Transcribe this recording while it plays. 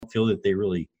don't feel that they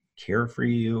really care for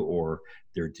you, or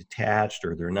they're detached,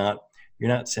 or you're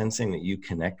not sensing that you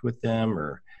connect with them,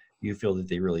 or you feel that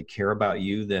they really care about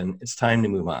you, then it's time to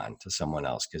move on to someone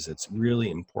else, because it's really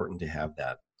important to have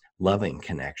that loving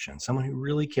connection, someone who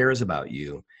really cares about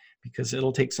you, because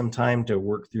it'll take some time to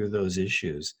work through those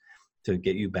issues to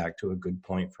get you back to a good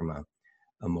point from a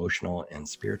emotional and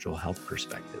spiritual health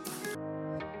perspective.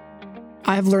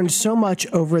 I've learned so much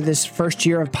over this first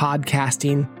year of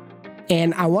podcasting,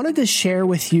 and I wanted to share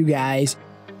with you guys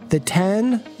the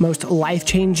 10 most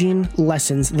life-changing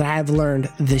lessons that I have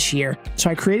learned this year. So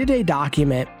I created a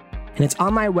document, and it's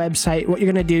on my website. What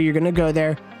you're going to do, you're going to go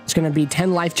there. It's going to be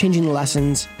 10 life-changing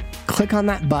lessons. Click on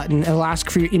that button. It'll ask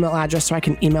for your email address so I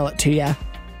can email it to you.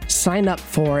 Sign up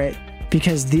for it,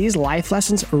 because these life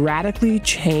lessons radically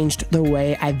changed the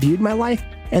way I viewed my life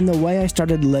and the way I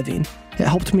started living. It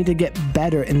helped me to get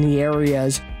better in the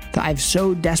areas that I've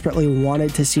so desperately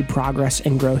wanted to see progress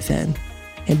and growth in.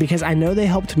 And because I know they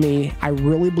helped me, I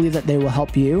really believe that they will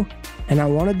help you. And I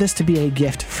wanted this to be a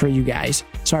gift for you guys.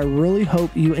 So I really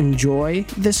hope you enjoy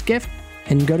this gift,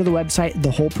 and go to the website,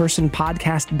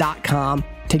 thewholepersonpodcast.com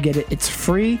to get it. It's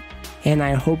free. And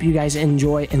I hope you guys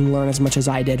enjoy and learn as much as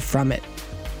I did from it.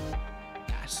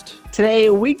 Today,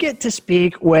 we get to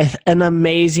speak with an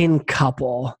amazing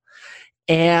couple.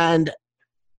 And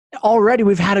already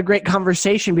we've had a great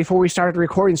conversation before we started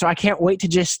recording, so I can't wait to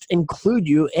just include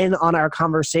you in on our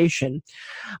conversation.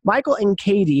 Michael and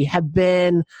Katie have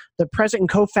been the president and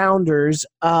co-founders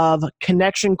of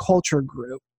Connection Culture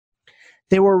Group.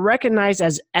 They were recognized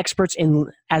as experts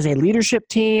as a leadership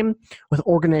team with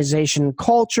organization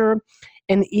culture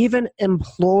and even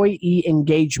employee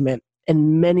engagement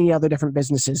and many other different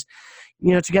businesses.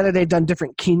 Together they've done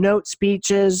different keynote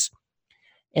speeches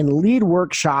and lead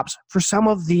workshops for some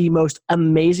of the most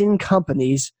amazing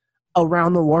companies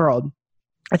around the world.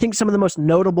 I think some of the most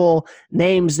notable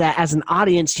names that as an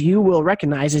audience you will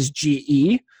recognize is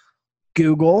GE,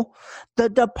 Google, the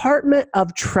Department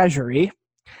of Treasury,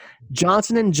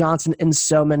 Johnson & Johnson, and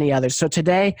so many others. So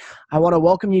today, I want to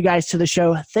welcome you guys to the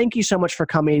show. Thank you so much for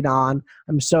coming on.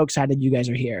 I'm so excited you guys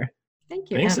are here. Thank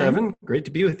you. Thanks, Evan. Great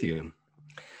to be with you.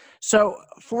 So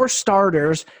for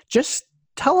starters, just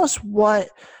tell us what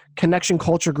Connection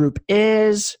Culture Group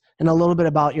is and a little bit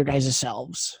about your guys'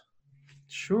 selves.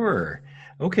 Sure.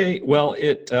 Okay. Well,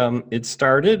 it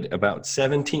started about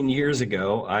 17 years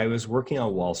ago. I was working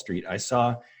on Wall Street. I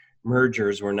saw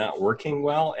mergers were not working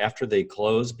well after they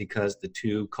closed because the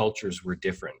two cultures were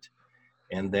different.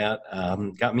 And that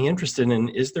got me interested in,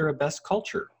 is there a best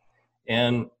culture?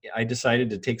 And I decided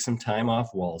to take some time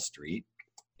off Wall Street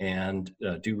and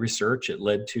do research. It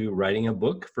led to writing a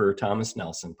book for Thomas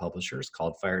Nelson Publishers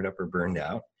called Fired Up or Burned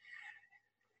Out.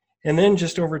 And then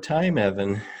just over time,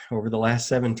 Evan, over the last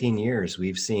 17 years,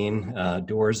 we've seen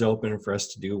doors open for us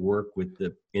to do work with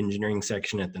the engineering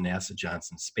section at the NASA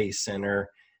Johnson Space Center.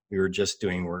 We were just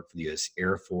doing work for the U.S.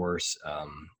 Air Force.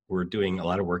 We're doing a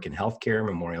lot of work in healthcare,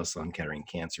 Memorial Sloan Kettering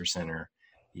Cancer Center,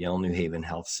 Yale New Haven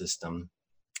Health System.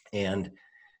 And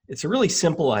it's a really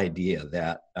simple idea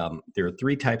that there are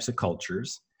three types of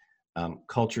cultures.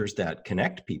 Cultures that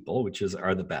connect people, which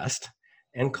are the best,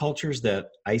 and cultures that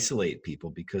isolate people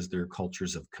because they're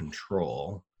cultures of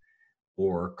control,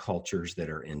 or cultures that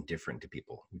are indifferent to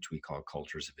people, which we call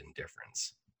cultures of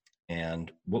indifference.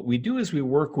 And what we do is we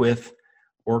work with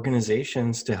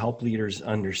organizations to help leaders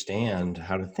understand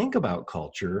how to think about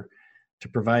culture, to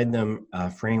provide them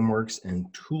frameworks and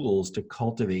tools to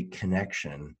cultivate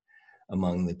connection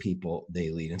among the people they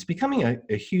lead. And it's becoming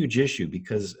a huge issue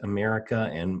because America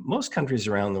and most countries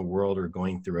around the world are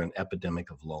going through an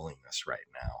epidemic of loneliness right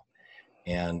now.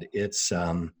 And it's,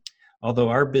 although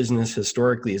our business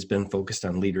historically has been focused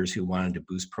on leaders who wanted to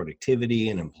boost productivity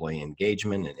and employee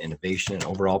engagement and innovation and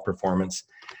overall performance,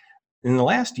 in the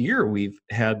last year, we've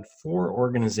had 4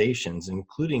 organizations,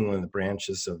 including one of the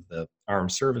branches of the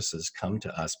armed services, come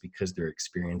to us because they're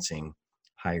experiencing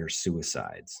higher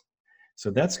suicides.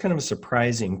 So that's kind of a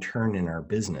surprising turn in our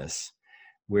business,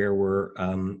 where we're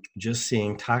just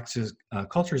seeing toxic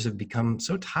cultures have become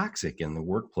so toxic in the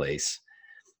workplace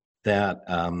that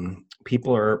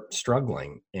people are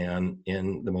struggling, and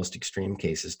in the most extreme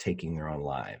cases, taking their own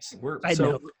lives.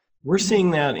 We're seeing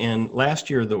that in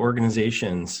last year, the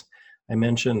organizations, I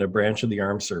mentioned a branch of the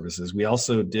armed services. We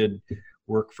also did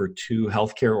work for 2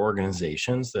 healthcare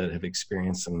organizations that have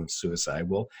experienced some suicide.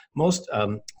 Well, most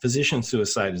physician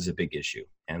suicide is a big issue,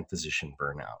 and physician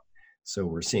burnout. So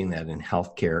we're seeing that in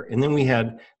healthcare. And then we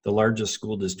had the largest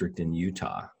school district in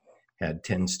Utah had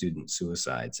 10 student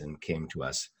suicides and came to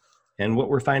us. And what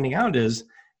we're finding out is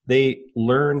they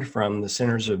learned from the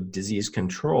Centers of Disease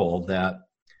Control that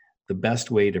the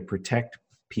best way to protect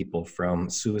people from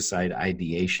suicide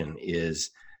ideation is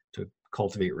to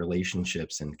cultivate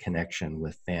relationships and connection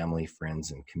with family,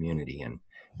 friends, and community. And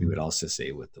we would also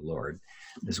say with the Lord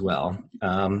as well.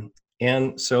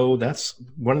 And so that's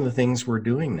one of the things we're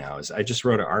doing now. Is I just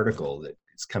wrote an article that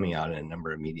is coming out in a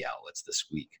number of media outlets this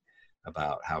week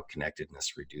about how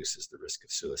connectedness reduces the risk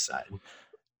of suicide.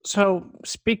 So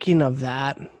speaking of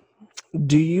that,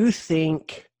 do you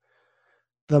think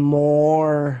the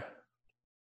more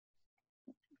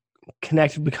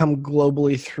connected become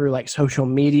globally through like social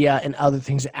media and other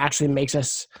things, it actually makes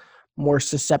us more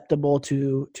susceptible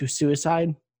to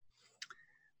suicide?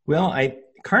 Well,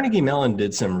 Carnegie Mellon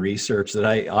did some research that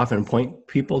I often point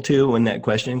people to when that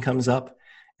question comes up.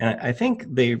 And I think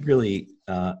they really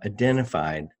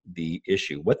identified the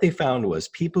issue. What they found was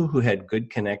people who had good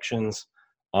connections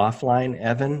offline,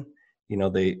 Evan,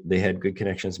 they had good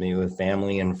connections maybe with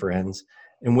family and friends.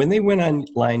 And when they went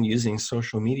online using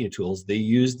social media tools, they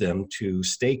used them to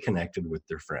stay connected with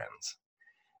their friends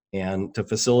and to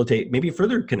facilitate maybe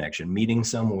further connection, meeting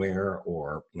somewhere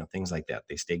or things like that.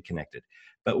 They stayed connected.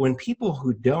 But when people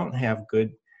who don't have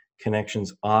good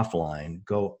connections offline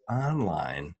go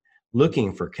online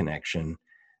looking for connection,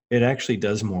 it actually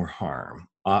does more harm.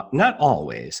 Not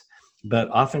always, but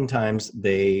oftentimes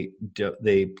they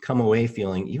come away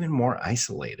feeling even more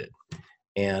isolated.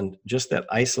 And just that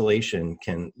isolation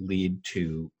can lead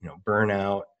to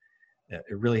burnout. It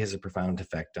really has a profound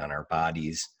effect on our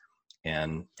bodies.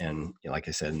 And like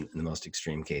I said, in the most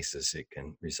extreme cases, it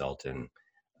can result in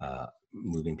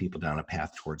moving people down a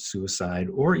path towards suicide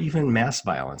or even mass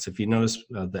violence. If you notice,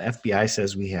 the FBI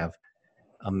says we have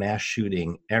a mass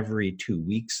shooting every 2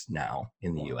 weeks now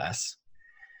in the U.S.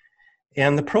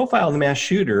 And the profile of the mass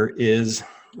shooter is,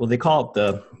 well, they call it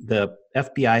the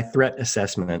FBI threat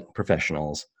assessment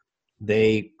professionals.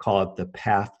 They call it the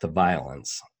path to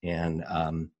violence. And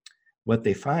what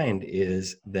they find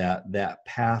is that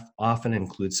path often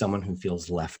includes someone who feels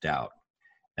left out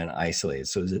and isolated.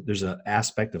 So there's an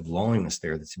aspect of loneliness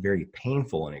there that's very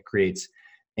painful, and it creates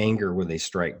anger where they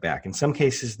strike back. In some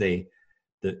cases, they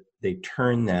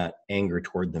turn that anger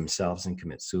toward themselves and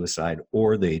commit suicide,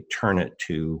 or they turn it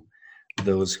to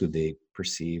those who they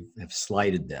perceive have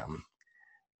slighted them,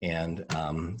 and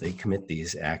they commit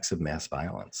these acts of mass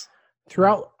violence.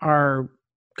 Throughout our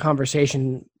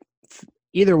conversation,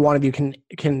 either one of you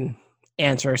can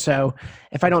answer. So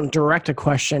if I don't direct a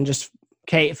question, just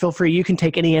Kate, feel free. You can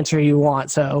take any answer you want.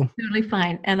 So totally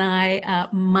fine. And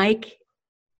Mike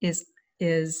is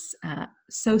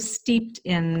so steeped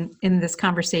in this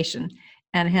conversation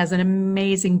and has an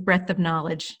amazing breadth of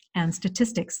knowledge and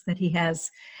statistics that he has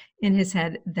in his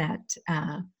head that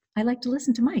I like to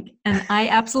listen to Mike. And I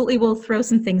absolutely will throw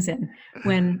some things in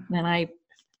when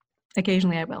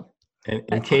occasionally I will.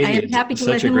 And Katie is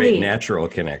such a great natural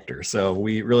connector. So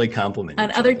we really compliment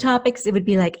on other topics. It would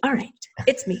be like, all right,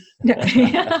 it's me.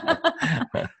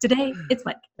 Today, it's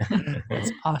Mike.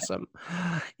 That's awesome.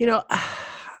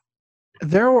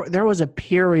 There was a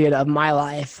period of my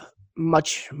life,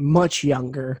 much, much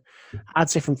younger.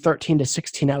 I'd say from 13 to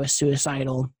 16, I was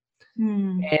suicidal.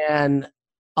 And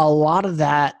a lot of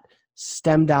that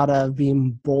stemmed out of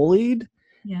being bullied.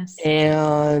 Yes.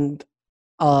 And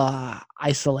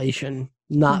isolation,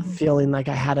 not feeling like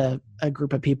I had a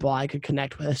group of people I could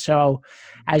connect with. So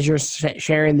as you're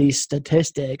sharing these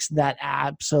statistics, that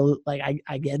absolutely,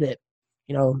 I get it.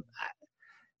 I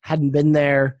hadn't been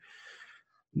there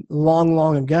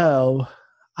long ago.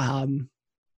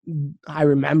 I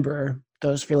remember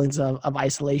those feelings of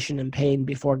isolation and pain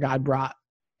before God brought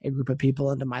a group of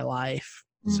people into my life.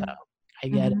 So I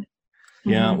get it.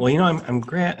 Yeah. Well, I'm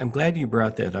glad you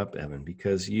brought that up, Evan,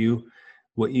 because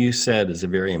what you said is a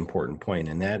very important point,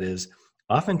 and that is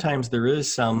oftentimes there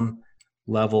is some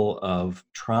level of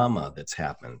trauma that's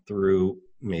happened through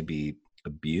maybe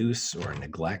abuse or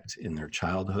neglect in their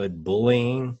childhood,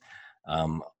 bullying.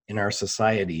 In our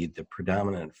society, the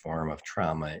predominant form of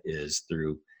trauma is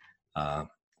through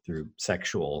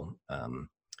sexual,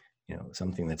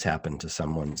 something that's happened to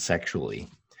someone sexually.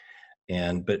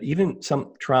 But even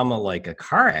some trauma like a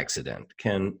car accident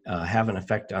can have an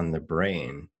effect on the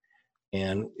brain.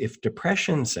 And if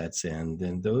depression sets in,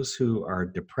 then those who are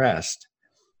depressed,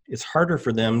 it's harder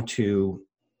for them to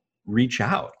reach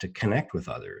out, to connect with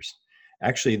others.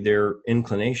 Actually, their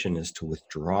inclination is to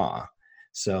withdraw.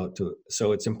 So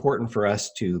it's important for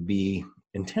us to be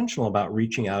intentional about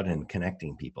reaching out and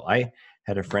connecting people. I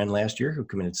had a friend last year who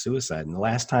committed suicide. And the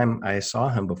last time I saw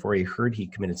him before he heard he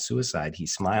committed suicide, he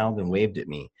smiled and waved at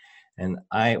me. And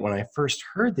when I first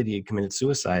heard that he had committed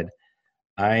suicide,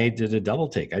 I did a double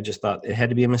take. I just thought it had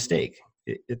to be a mistake.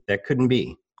 That couldn't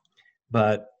be.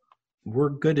 But we're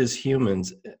good as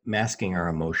humans at masking our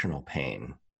emotional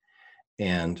pain.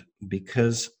 And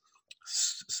because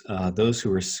those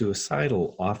who are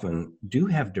suicidal often do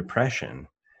have depression,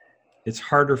 it's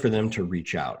harder for them to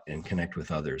reach out and connect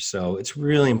with others. So it's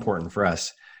really important for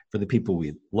us, for the people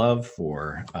we love,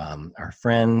 for our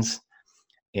friends,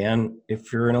 and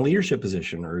if you're in a leadership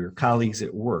position or your colleagues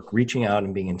at work, reaching out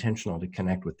and being intentional to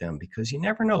connect with them, because you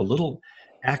never know, little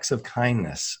acts of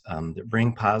kindness that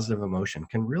bring positive emotion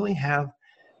can really have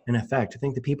an effect. I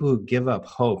think the people who give up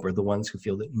hope are the ones who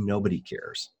feel that nobody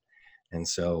cares. And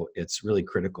so it's really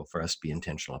critical for us to be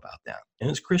intentional about that.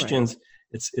 And as Christians,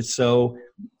 right, it's so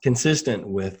consistent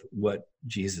with what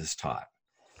Jesus taught.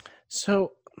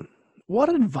 So what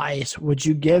advice would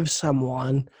you give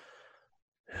someone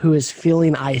who is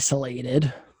feeling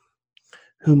isolated,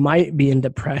 who might be in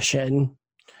depression,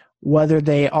 whether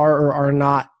they are or are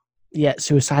not yet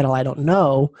suicidal, I don't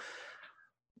know,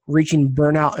 reaching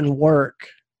burnout in work?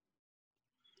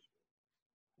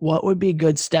 What would be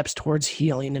good steps towards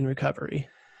healing and recovery?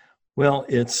 Well,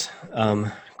 it's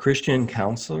Christian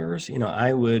counselors.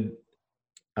 I would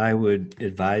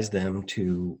advise them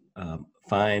to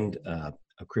find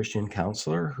a Christian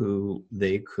counselor who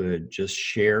they could just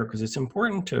share, because it's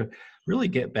important to really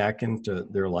get back into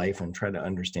their life and try to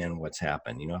understand what's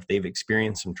happened. If they've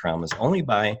experienced some traumas, only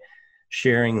by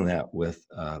sharing that with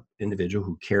an individual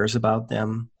who cares about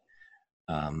them,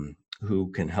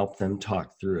 who can help them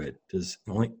talk through it, is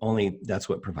only that's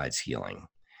what provides healing.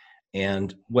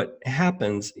 And what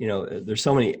happens, there's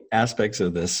so many aspects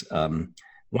of this.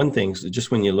 One thing is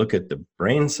just when you look at the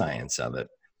brain science of it,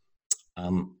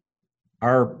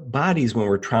 our bodies, when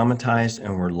we're traumatized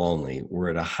and we're lonely,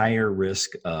 we're at a higher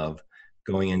risk of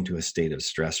going into a state of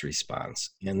stress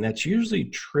response. And that's usually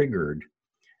triggered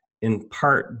in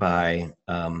part by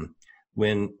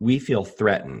when we feel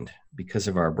threatened because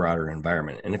of our broader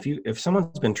environment. And if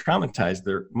someone's been traumatized,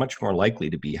 they're much more likely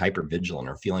to be hypervigilant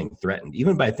or feeling threatened,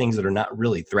 even by things that are not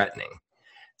really threatening.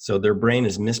 So their brain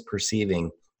is misperceiving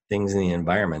things in the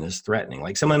environment as threatening.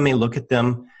 Like someone may look at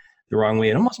them the wrong way.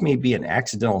 It almost may be an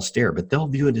accidental stare, but they'll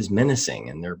view it as menacing,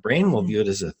 and their brain will view it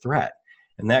as a threat.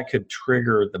 And that could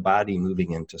trigger the body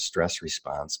moving into stress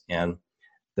response. And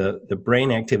the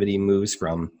brain activity moves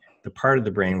from the part of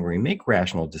the brain where we make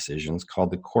rational decisions,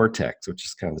 called the cortex, which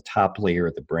is kind of the top layer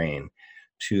of the brain,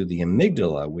 to the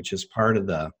amygdala, which is part of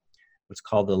what's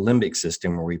called the limbic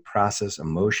system, where we process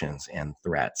emotions and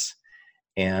threats.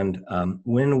 And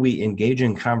when we engage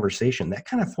in conversation, that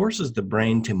kind of forces the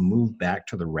brain to move back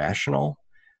to the rational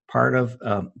part of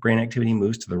brain activity,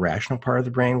 moves to the rational part of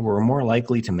the brain, where we're more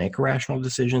likely to make a rational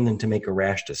decision than to make a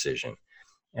rash decision.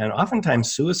 And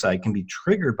oftentimes suicide can be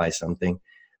triggered by something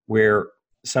where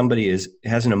somebody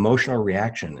has an emotional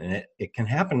reaction, and it can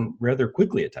happen rather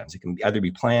quickly at times. It can either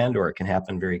be planned or it can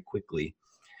happen very quickly.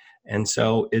 And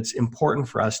so it's important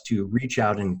for us to reach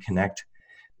out and connect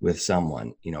with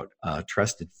someone,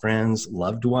 trusted friends,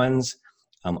 loved ones.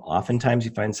 Oftentimes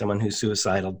you find someone who's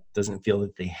suicidal doesn't feel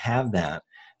that they have that.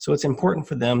 So it's important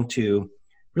for them to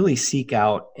really seek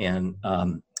out, and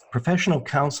professional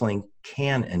counseling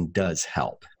can and does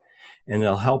help. And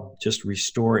it'll help just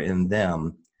restore in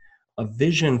them a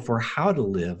vision for how to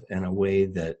live in a way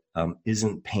that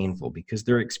isn't painful, because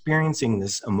they're experiencing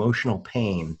this emotional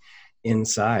pain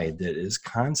inside that is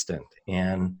constant.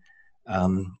 And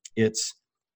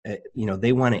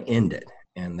they want to end it.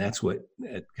 And that's what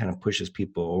kind of pushes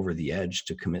people over the edge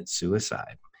to commit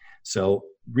suicide. So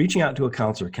reaching out to a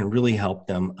counselor can really help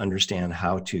them understand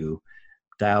how to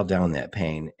dial down that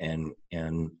pain and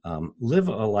live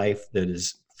a life that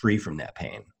is free from that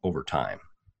pain over time.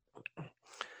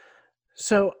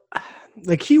 So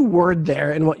the key word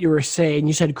there in what you were saying,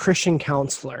 you said Christian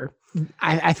counselor.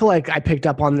 I feel like I picked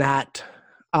up on that.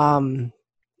 And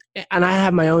I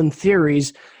have my own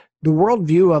theories. The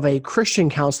worldview of a Christian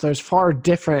counselor is far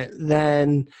different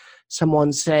than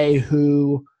someone, say,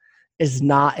 who is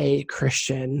not a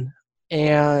Christian.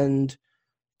 And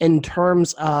in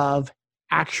terms of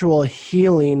actual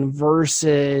healing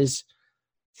versus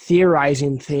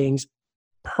theorizing things,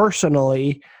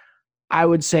 personally, I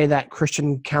would say that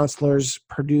Christian counselors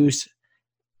produce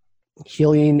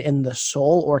healing in the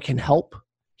soul, or can help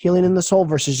healing in the soul,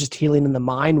 versus just healing in the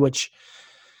mind, which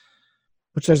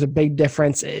there's a big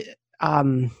difference.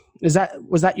 Was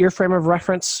that your frame of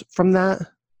reference from that?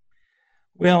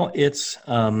 Well, it's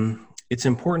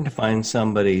important to find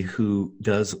somebody who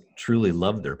does truly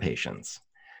love their patients.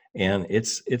 And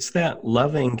it's that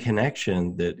loving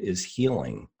connection that is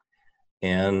healing.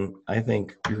 And I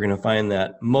think you're going to find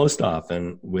that most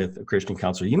often with a Christian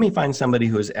counselor. You may find somebody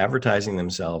who is advertising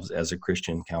themselves as a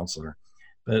Christian counselor,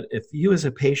 But if you as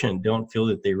a patient don't feel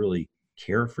that they really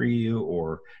care for you,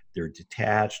 or they're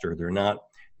detached, or you're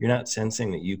not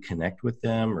sensing that you connect with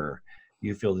them, or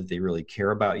you feel that they really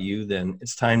care about you, then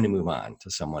it's time to move on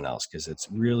to someone else, because it's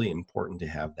really important to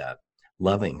have that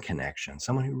loving connection,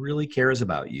 someone who really cares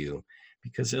about you,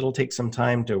 because it'll take some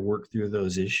time to work through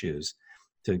those issues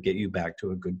to get you back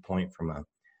to a good point from a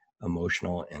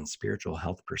emotional and spiritual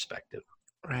health perspective.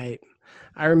 Right.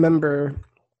 I remember,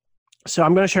 so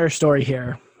I'm going to share a story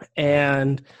here,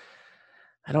 and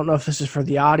I don't know if this is for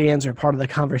the audience or part of the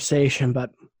conversation,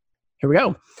 but here we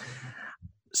go.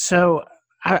 So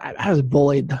I was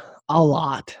bullied a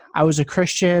lot. I was a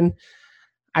Christian.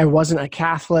 I wasn't a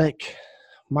Catholic.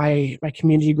 My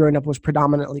community growing up was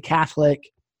predominantly Catholic.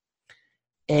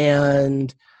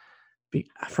 And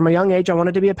from a young age, I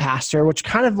wanted to be a pastor, which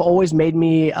kind of always made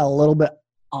me a little bit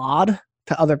odd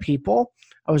to other people.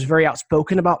 I was very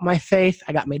outspoken about my faith.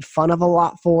 I got made fun of a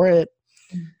lot for it.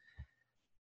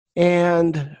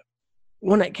 And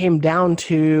when it came down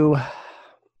to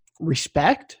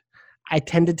respect, I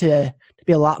tended to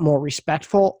be a lot more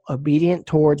respectful, obedient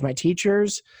towards my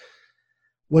teachers,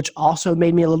 which also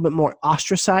made me a little bit more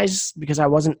ostracized because I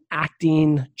wasn't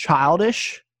acting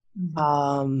childish,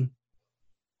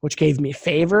 which gave me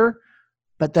favor,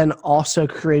 but then also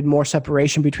created more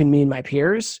separation between me and my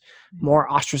peers,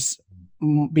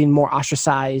 being more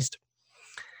ostracized.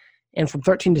 And from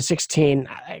 13 to 16,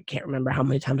 I can't remember how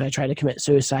many times I tried to commit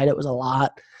suicide. It was a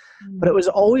lot. But it was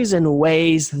always in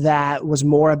ways that was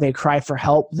more of a cry for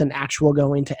help than actual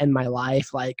going to end my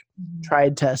life. Like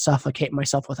tried to suffocate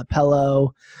myself with a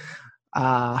pillow,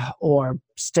 or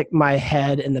stick my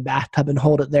head in the bathtub and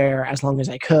hold it there as long as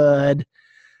I could.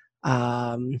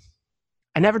 I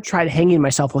never tried hanging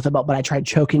myself with a belt, but I tried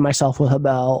choking myself with a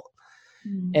belt.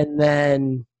 And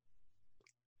then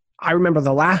I remember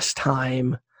the last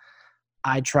time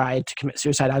I tried to commit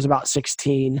suicide, I was about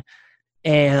 16,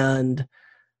 and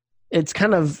it's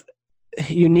kind of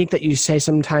unique that you say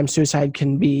sometimes suicide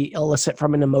can be elicit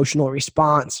from an emotional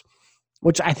response,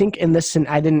 which I think in this, and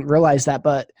I didn't realize that,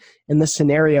 but in this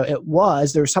scenario, there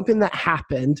was something that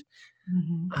happened.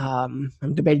 I'm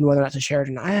debating whether or not to share it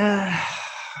or not.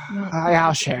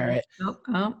 I'll share it.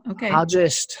 Okay.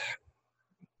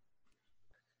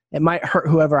 It might hurt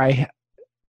whoever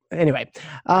anyway.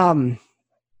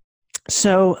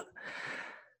 So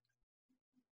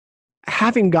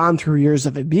having gone through years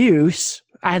of abuse,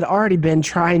 I had already been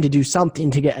trying to do something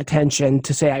to get attention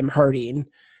to say I'm hurting,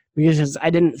 because I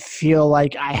didn't feel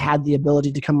like I had the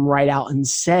ability to come right out and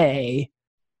say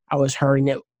I was hurting.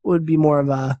 It would be more of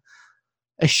a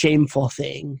shameful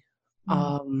thing.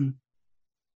 And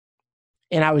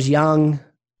I was young.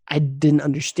 I didn't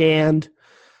understand.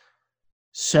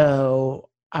 So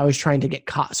I was trying to get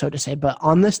caught, so to say. But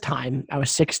on this time, I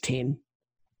was 16.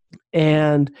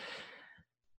 And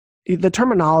the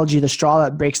terminology, the straw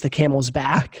that breaks the camel's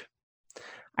back,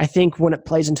 I think when it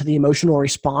plays into the emotional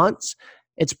response,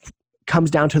 it comes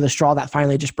down to the straw that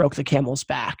finally just broke the camel's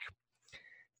back.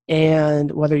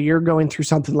 And whether you're going through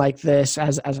something like this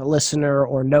as a listener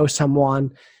or know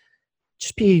someone,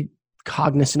 just be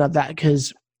cognizant of that,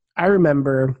 because I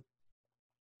remember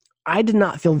I did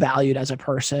not feel valued as a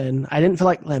person. I didn't feel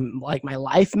like my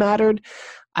life mattered.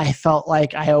 I felt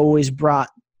like I always brought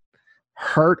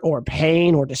hurt or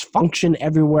pain or dysfunction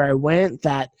everywhere I went,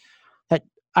 that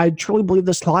I truly believe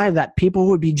this lie that people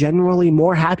would be generally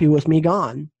more happy with me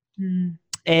gone.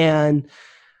 And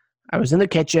I was in the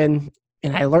kitchen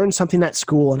and I learned something at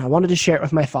school and I wanted to share it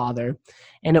with my father.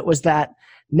 And it was that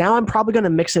now I'm probably going to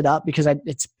mix it up because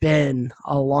it's been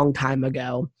a long time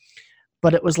ago.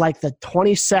 But it was like the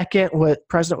 22nd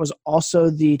president was also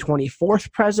the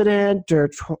 24th president or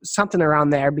something around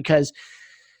there, because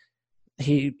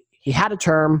he had a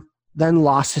term, then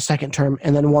lost his second term,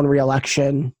 and then won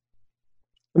re-election.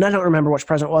 And I don't remember which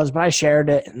president it was, but I shared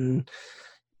it. And,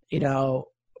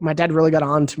 my dad really got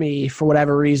on to me for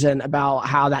whatever reason about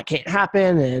how that can't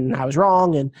happen and I was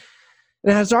wrong. And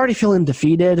I was already feeling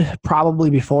defeated probably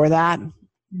before that.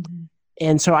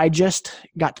 And so I just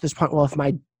got to this point, well, if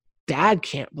my dad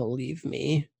can't believe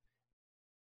me,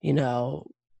 then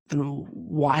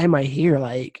why am I here?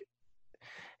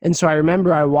 And so I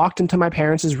remember I walked into my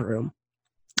parents' room.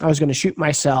 I was going to shoot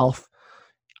myself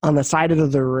on the side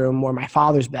of the room where my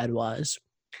father's bed was.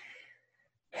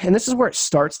 And this is where it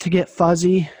starts to get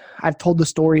fuzzy. I've told the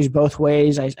stories both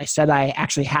ways. I said I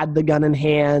actually had the gun in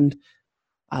hand.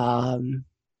 It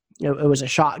was a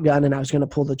shotgun and I was going to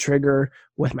pull the trigger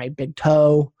with my big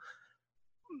toe.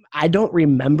 I don't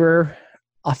remember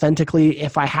authentically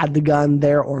if I had the gun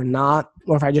there or not,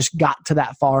 or if I just got to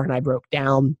that far and I broke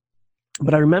down.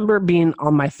 But I remember being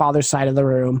on my father's side of the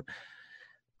room.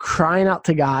 crying out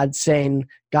to God, saying,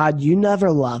 God, you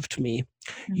never loved me.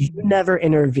 You never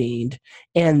intervened.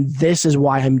 And this is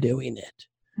why I'm doing it.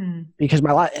 Because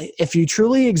my life, if you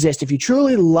truly exist, if you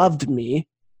truly loved me,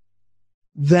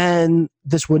 then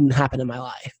this wouldn't happen in my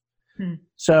life.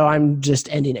 So I'm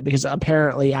just ending it because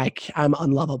apparently I'm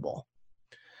unlovable,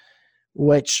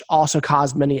 which also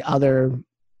caused many other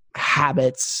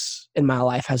habits in my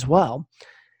life as well.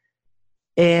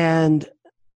 And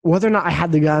whether or not I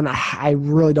had the gun, I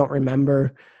really don't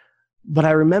remember. But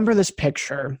I remember this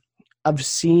picture of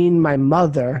seeing my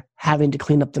mother having to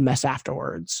clean up the mess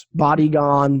afterwards. Body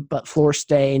gone, but floor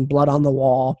stained, blood on the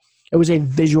wall. It was a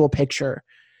visual picture.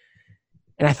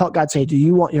 And I felt God say, do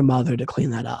you want your mother to clean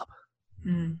that up?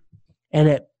 And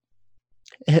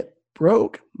it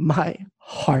broke my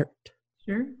heart.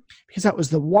 Sure. Because that was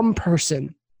the one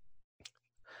person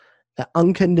that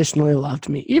unconditionally loved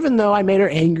me, even though I made her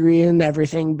angry and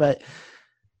everything, but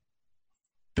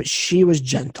she was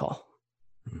gentle.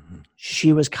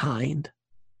 She was kind.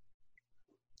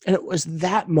 And it was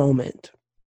that moment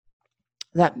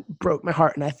that broke my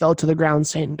heart. And I fell to the ground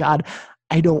saying, God,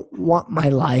 I don't want my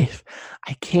life.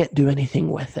 I can't do anything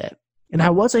with it. And I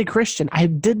was a Christian. I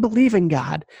did believe in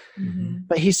God.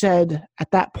 But he said,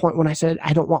 at that point when I said,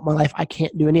 I don't want my life, I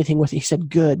can't do anything with it, he said,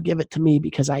 good, give it to me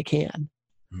because I can.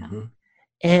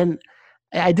 And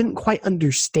I didn't quite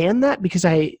understand that because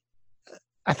I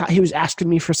thought he was asking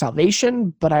me for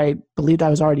salvation, but I believed I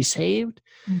was already saved.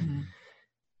 And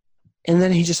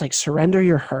then he just like, surrender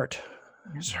your hurt,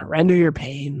 surrender your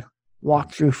pain,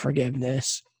 walk through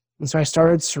forgiveness. And so I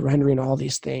started surrendering all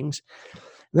these things.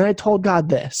 And then I told God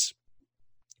this.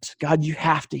 I said, God, you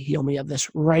have to heal me of this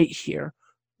right here,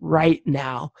 right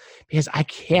now, because I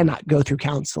cannot go through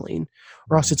counseling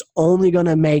or else it's only going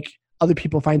to make other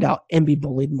people find out and be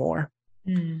bullied more.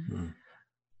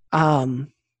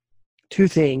 Two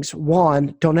things.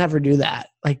 One, don't ever do that.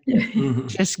 Like,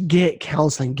 just get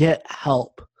counseling, get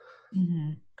help.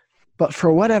 But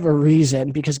for whatever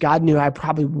reason, because God knew I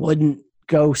probably wouldn't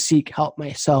go seek help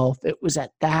myself, it was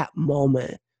at that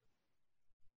moment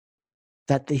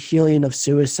that the healing of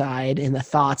suicide and the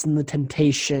thoughts and the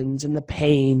temptations and the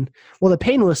pain, well, the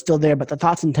pain was still there, but the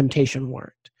thoughts and temptation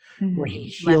weren't. Where he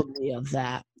healed me of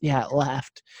that. Yeah, it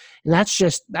left. And that's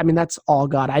just, I mean, that's all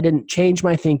God. I didn't change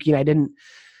my thinking.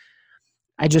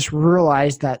 I just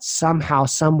realized that somehow,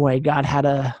 some way, God had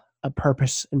a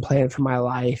purpose and plan for my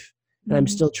life. And I'm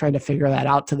still trying to figure that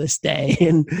out to this day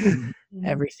and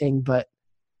everything. But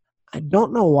I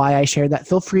don't know why I shared that.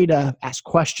 Feel free to ask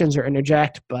questions or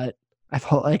interject, but I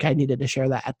felt like I needed to share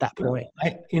that at that point.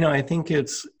 I think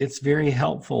it's very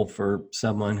helpful for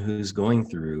someone who's going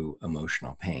through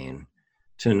emotional pain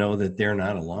to know that they're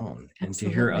not alone. Absolutely. And to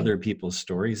hear other people's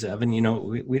stories. Evan,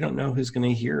 we don't know who's going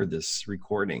to hear this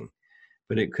recording,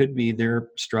 but it could be they're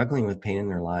struggling with pain in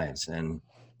their lives. And,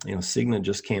 Cigna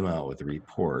just came out with a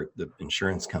report, the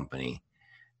insurance company,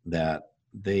 that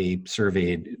they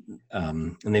surveyed,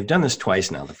 and they've done this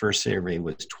twice now. The first survey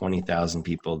was 20,000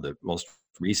 people. The most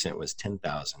recent was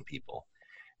 10,000 people.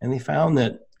 And they found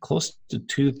that close to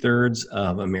 2/3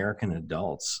 of American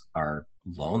adults are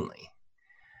lonely.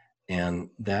 And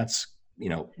that's,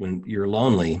 when you're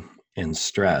lonely and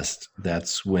stressed,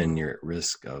 that's when you're at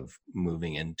risk of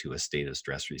moving into a state of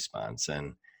stress response.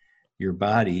 And your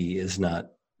body is not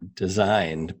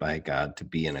designed by God to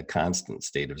be in a constant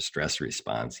state of stress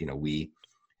response. We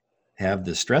have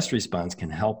the stress response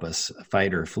can help us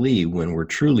fight or flee when we're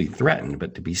truly threatened,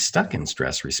 but to be stuck in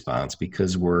stress response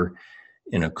because we're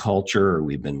in a culture or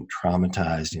we've been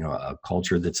traumatized, a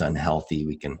culture that's unhealthy,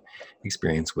 we can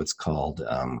experience what's called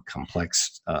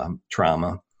complex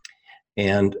trauma.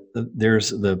 And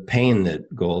there's the pain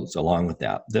that goes along with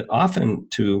that often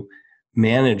to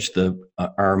manage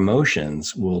our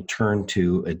emotions will turn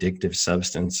to addictive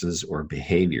substances or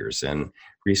behaviors. And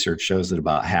research shows that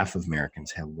about half of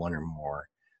Americans have one or more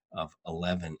of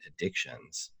 11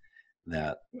 addictions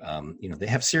that, they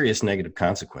have serious negative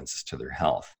consequences to their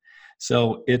health.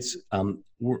 So it's,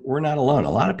 we're not alone.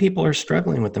 A lot of people are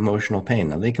struggling with emotional pain.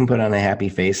 Now they can put on a happy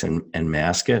face and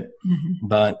mask it,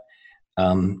 but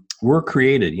we're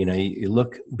created, you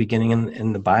look beginning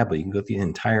in the Bible, you can go through the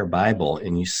entire Bible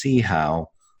and you see how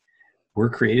we're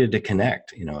created to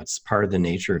connect. It's part of the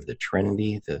nature of the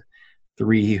Trinity, the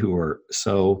three who are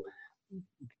so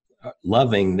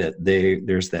loving that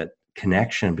there's that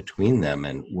connection between them.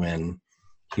 And when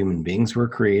human beings were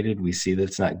created, we see that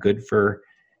it's not good for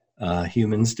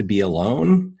humans to be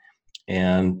alone.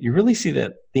 And you really see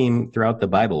that theme throughout the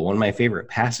Bible. One of my favorite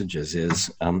passages is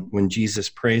when Jesus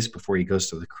prays before he goes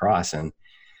to the cross. And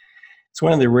It's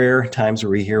one of the rare times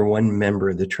where we hear one member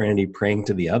of the Trinity praying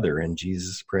to the other, and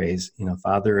Jesus prays,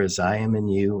 Father, as I am in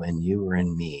you and you are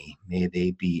in me, may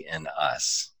they be in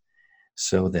us,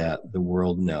 so that the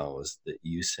world knows that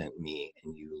you sent me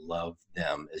and you love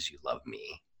them as you love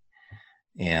me.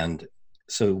 And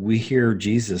so we hear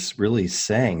Jesus really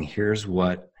saying, here's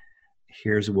what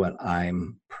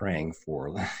I'm praying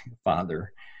for,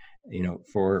 Father,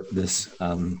 for this,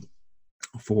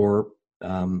 for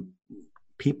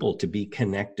people to be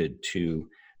connected to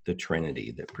the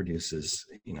Trinity that produces,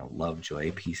 love,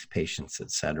 joy, peace, patience,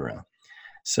 etc.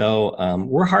 So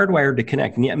we're hardwired to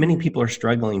connect, and yet many people are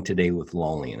struggling today with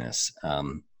loneliness.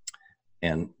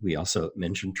 And we also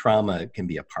mentioned trauma can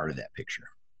be a part of that picture.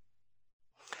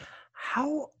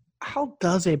 How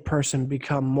does a person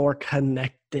become more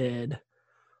connected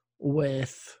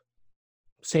with,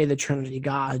 say, the Trinity,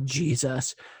 God,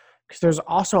 Jesus? Because there's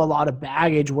also a lot of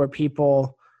baggage where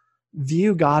people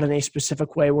view God in a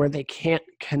specific way where they can't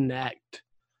connect.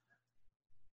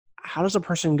 How does a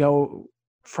person go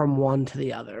from one to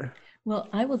the other? Well,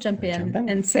 I will jump in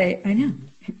and say, I know,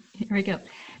 here we go,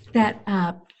 that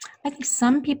I think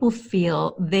some people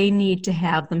feel they need to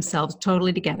have themselves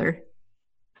totally together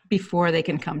before they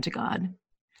can come to God.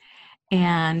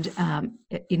 And,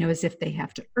 as if they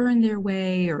have to earn their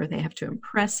way or they have to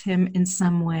impress him in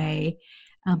some way.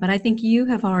 But I think you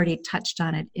have already touched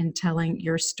on it in telling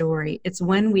your story. It's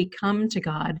when we come to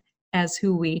God as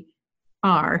who we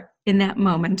are in that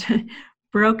moment,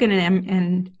 broken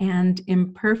and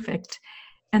imperfect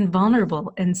and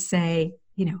vulnerable, and say,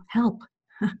 help,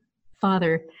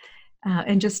 Father,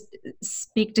 and just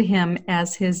speak to him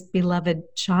as his beloved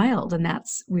child. And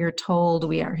we are told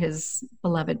we are his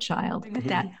beloved child. But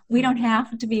that we don't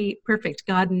have to be perfect.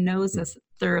 God knows us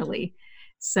thoroughly.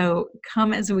 So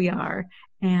come as we are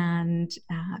and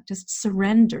just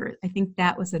surrender. I think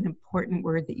that was an important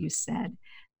word that you said.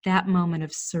 That moment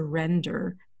of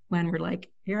surrender when we're like,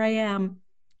 here I am,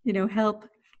 help.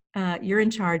 You're in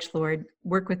charge, Lord.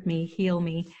 Work with me, heal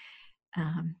me.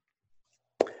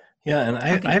 Yeah, and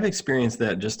I've experienced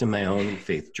that just in my own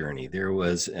faith journey. There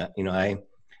was, I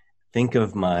think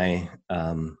of my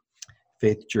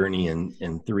faith journey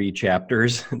in 3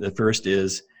 chapters. The first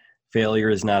is failure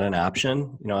is not an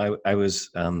option. I was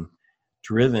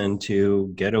driven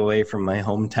to get away from my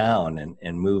hometown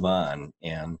and move on.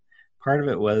 And part of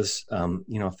it was,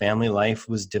 family life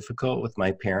was difficult with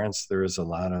my parents. There was a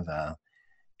lot of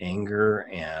anger,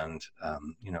 and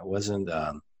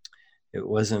it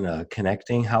wasn't a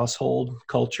connecting household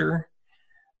culture.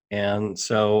 And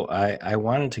so I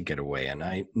wanted to get away, and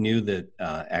I knew that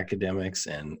academics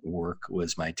and work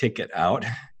was my ticket out.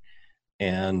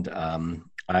 And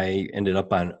I ended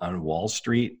up on Wall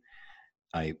Street.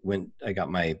 I got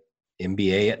my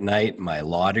MBA at night, my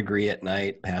law degree at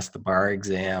night, passed the bar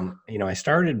exam. I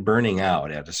started burning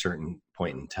out at a certain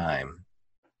point in time.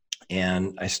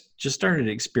 And I just started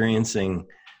experiencing,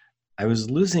 I was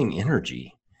losing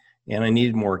energy. And I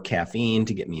needed more caffeine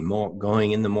to get me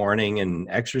going in the morning, and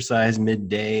exercise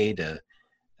midday to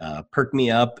perk me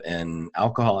up, and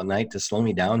alcohol at night to slow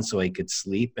me down so I could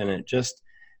sleep. And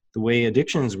the way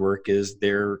addictions work is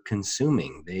they're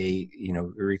consuming. It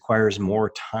requires more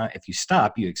time. If you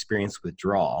stop, you experience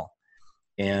withdrawal.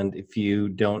 And if you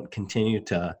don't continue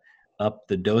to up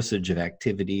the dosage of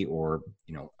activity or,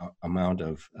 amount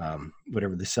of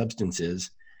whatever the substance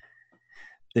is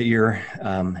that you're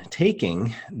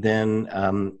taking, then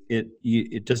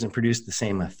it doesn't produce the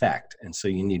same effect. And so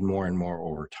you need more and more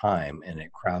over time, and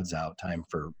it crowds out time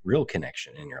for real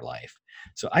connection in your life.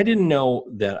 So I didn't know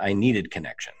that I needed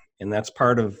connection. And that's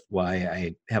part of why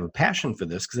I have a passion for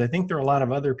this, because I think there are a lot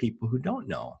of other people who don't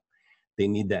know they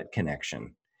need that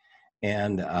connection.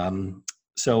 And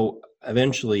so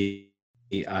eventually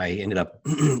I ended up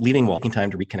leaving walking time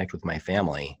to reconnect with my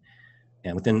family.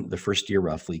 And within the first year,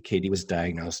 roughly, Katie was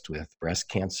diagnosed with breast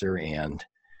cancer, and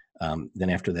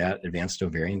then after that, advanced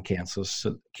ovarian cancer.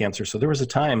 So there was a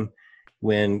time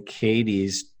when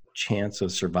Katie's chance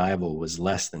of survival was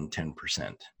less than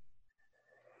 10%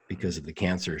 because of the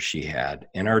cancer she had.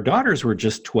 And our daughters were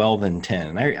just 12 and 10.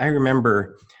 And I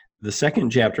remember the second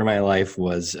chapter of my life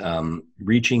was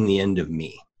reaching the end of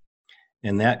me.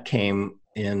 And that came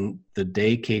in the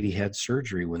day Katie had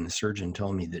surgery, when the surgeon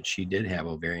told me that she did have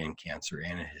ovarian cancer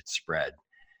and it had spread.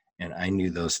 And I knew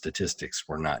those statistics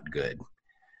were not good.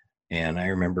 And I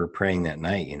remember praying that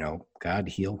night, God,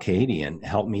 heal Katie and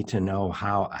help me to know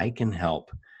how I can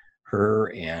help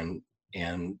her and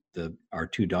our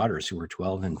 2 daughters who were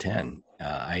 12 and 10.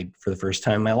 For the first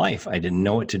time in my life, I didn't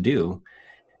know what to do.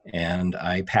 And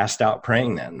I passed out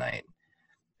praying that night.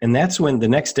 And that's when the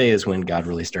next day is when God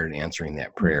really started answering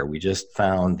that prayer. We just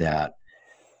found that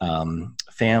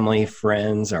family,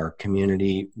 friends, our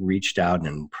community reached out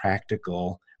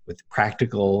with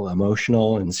practical,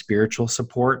 emotional, and spiritual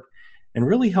support, and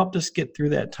really helped us get through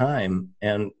that time.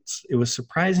 And it was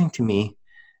surprising to me,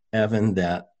 Evan,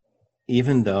 that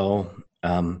even though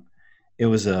it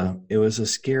was a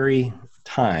scary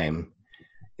time,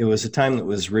 it was a time that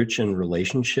was rich in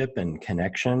relationship and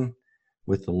connection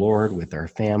with the Lord, with our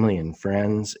family and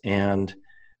friends, and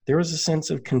there was a sense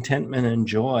of contentment and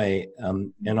joy,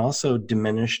 and also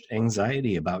diminished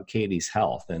anxiety about Katie's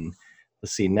health. And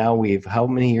let's see, now how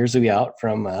many years are we out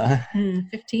from?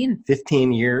 15.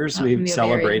 15 years Out we've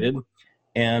celebrated.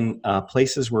 And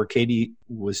places where Katie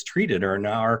was treated are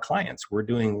now our clients. We're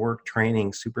doing work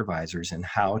training supervisors in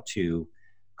how to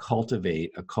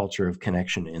cultivate a culture of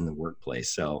connection in the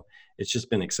workplace. So it's just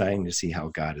been exciting to see how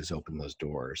God has opened those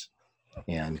doors.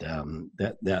 And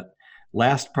that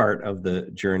last part of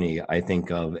the journey I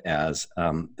think of as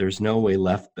there's no way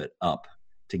left but up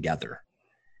together,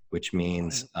 which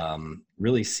means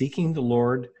really seeking the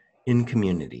Lord in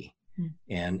community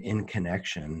and in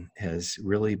connection has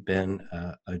really been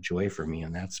a joy for me.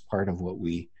 And that's part of what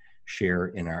we share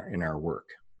in our work.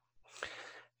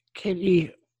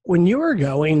 Katie, when you were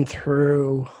going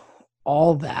through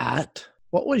all that,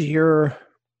 what was your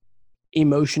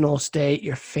emotional state,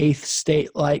 your faith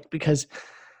state like? Because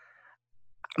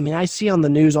I mean, I see on the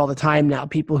news all the time now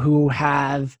people who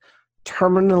have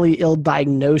terminally ill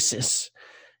diagnosis,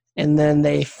 and then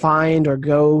they find or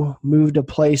go move to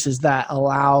places that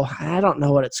allow, I don't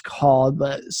know what it's called,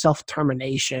 but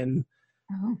self-termination,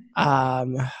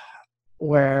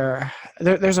 where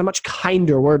there's a much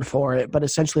kinder word for it, but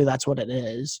essentially that's what it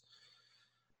is.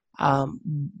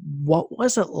 What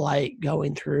was it like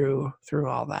going through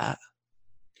all that?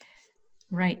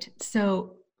 Right.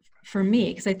 So for me,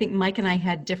 because I think Mike and I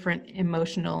had different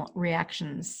emotional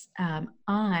reactions,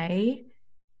 I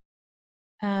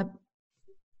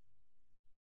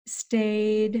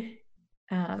stayed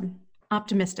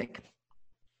optimistic.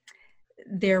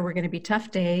 There were going to be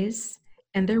tough days,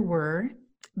 and there were,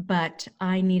 but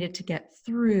I needed to get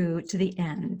through to the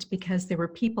end because there were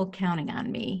people counting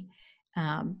on me.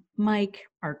 Mike,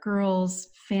 our girls,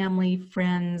 family,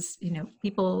 friends,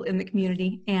 people in the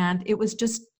community. And it was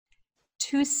just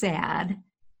too sad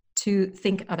to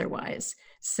think otherwise.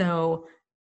 So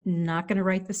not going to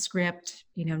write the script,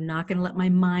 not going to let my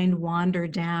mind wander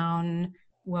down,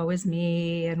 woe is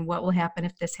me, and what will happen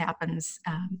if this happens.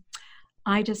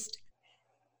 I just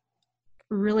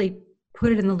really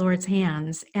put it in the Lord's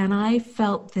hands. And I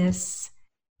felt this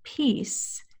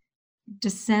peace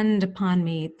descend upon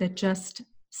me that just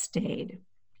stayed.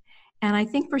 And I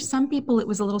think for some people it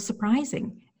was a little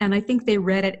surprising, and I think they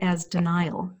read it as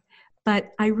denial,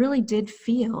 but I really did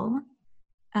feel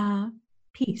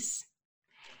peace,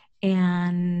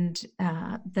 and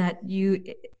that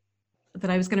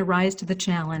I was going to rise to the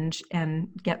challenge and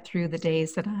get through the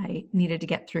days that I needed to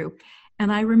get through.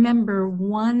 And I remember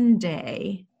one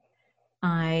day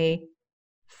I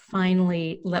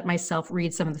finally let myself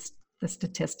read some of the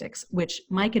statistics, which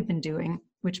Mike had been doing,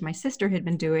 which my sister had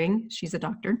been doing. She's a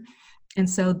doctor. And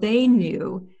so they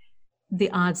knew the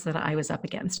odds that I was up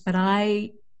against, but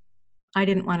I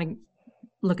didn't want to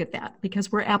look at that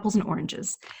because we're apples and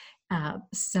oranges.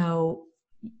 So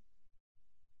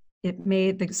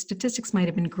the statistics might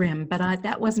have been grim, but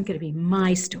that wasn't going to be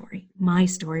my story. My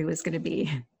story was going to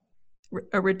be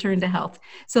a return to health.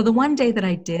 So the one day that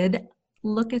I did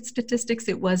look at statistics,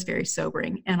 it was very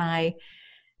sobering. And I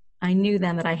knew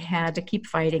then that I had to keep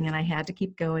fighting and I had to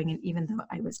keep going. And even though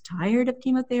I was tired of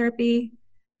chemotherapy,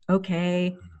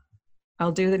 okay,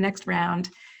 I'll do the next round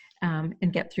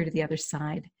and get through to the other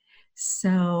side.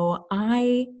 So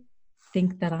I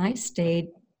think that I stayed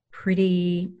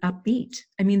pretty upbeat.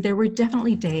 I mean, there were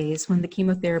definitely days when the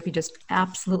chemotherapy just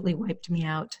absolutely wiped me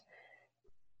out.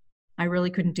 I really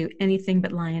couldn't do anything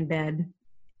but lie in bed.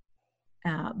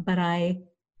 But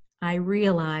I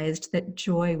realized that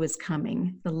joy was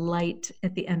coming, the light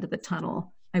at the end of the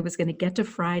tunnel. I was going to get to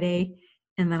Friday,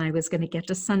 and then I was going to get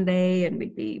to Sunday, and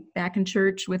we'd be back in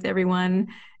church with everyone.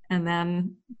 And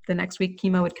then the next week,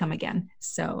 chemo would come again.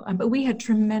 So, but we had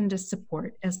tremendous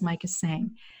support, as Mike is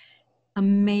saying.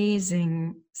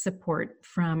 Amazing support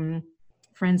from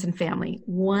friends and family.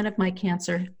 One of my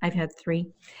cancer, I've had 3.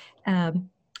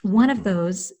 One of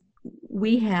those,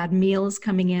 we had meals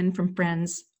coming in from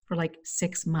friends for like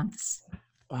 6 months.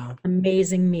 Wow.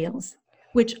 Amazing meals,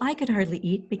 which I could hardly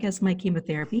eat because of my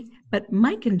chemotherapy, but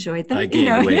Mike enjoyed them. I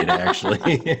gained weight,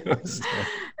 actually.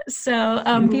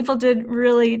 So people did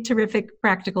really terrific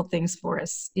practical things for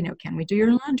us. Can we do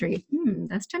your laundry?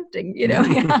 That's tempting.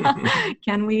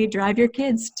 Can we drive your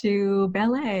kids to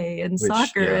ballet and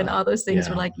soccer and all those things?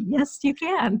 We're like, yes, you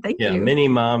can. Thank you. Many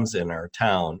moms in our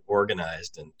town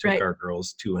organized and took our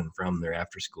girls to and from their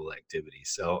after-school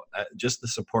activities. So just the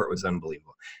support was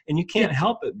unbelievable. And you can't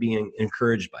help but being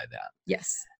encouraged by that.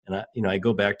 Yes. And I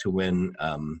go back to when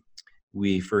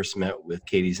we first met with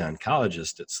Katie's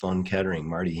oncologist at Sloan Kettering,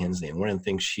 Marty Hensley. And one of the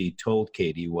things she told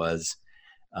Katie was,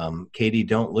 Katie,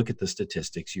 don't look at the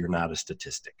statistics. You're not a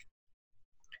statistic.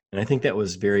 And I think that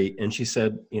was and she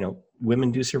said,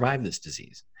 women do survive this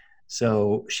disease.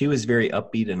 So she was very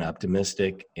upbeat and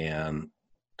optimistic and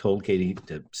told Katie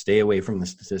to stay away from the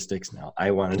statistics. Now,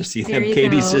 I wanted to see them.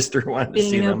 Katie's sister wanted to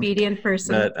see them. Being an obedient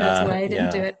person. But, that's why I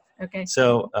didn't do it. Okay.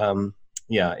 So,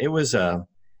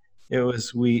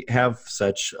 we have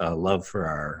such a love for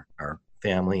our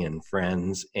family and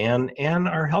friends and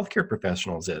our healthcare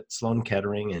professionals at Sloan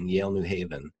Kettering and Yale New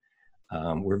Haven.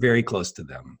 We're very close to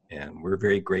them, and we're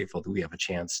very grateful that we have a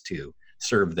chance to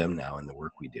serve them now in the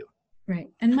work we do. Right.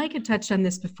 And Mike had touched on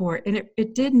this before, and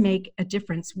it did make a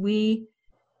difference. We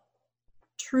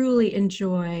truly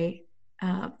enjoy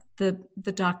the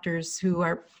doctors who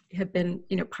have been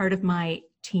part of my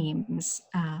teams,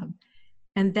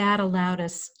 and that allowed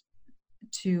us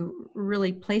to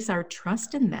really place our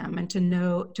trust in them and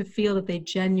to feel that they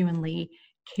genuinely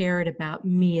cared about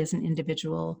me as an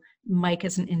individual, Mike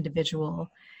as an individual.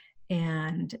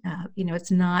 And,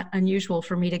 it's not unusual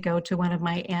for me to go to one of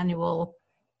my annual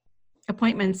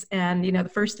appointments and, the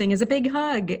first thing is a big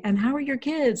hug and how are your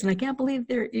kids? And I can't believe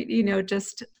they're,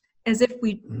 just as if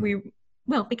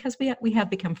because we have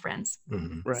become friends.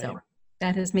 Mm-hmm. Right. So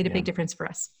that has made a big difference for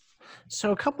us.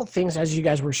 So a couple things as you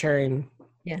guys were sharing,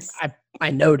 yes, I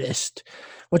noticed,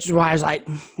 which is why I was like,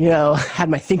 had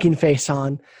my thinking face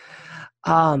on,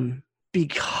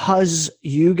 because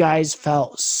you guys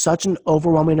felt such an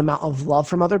overwhelming amount of love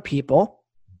from other people,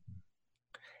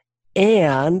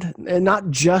 and not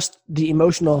just the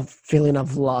emotional feeling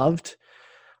of loved,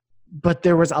 but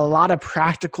there was a lot of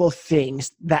practical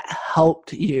things that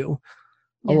helped you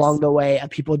along the way of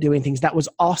people doing things. That was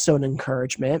also an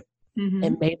encouragement. Mm-hmm.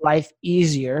 It made life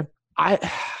easier.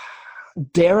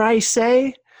 Dare I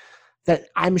say that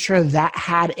I'm sure that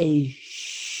had a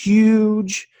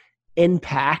huge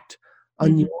impact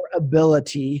on your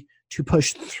ability to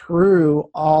push through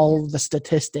all the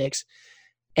statistics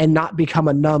and not become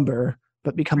a number,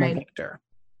 but become a victor.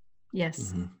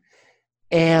 Yes. Mm-hmm.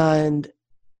 And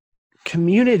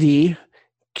community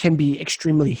can be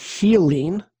extremely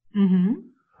healing,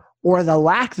 or the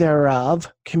lack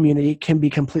thereof, community can be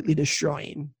completely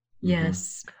destroying.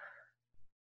 Yes.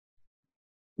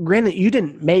 Granted, you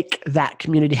didn't make that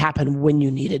community happen when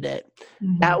you needed it.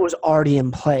 Mm-hmm. That was already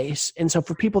in place. And so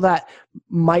for people that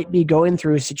might be going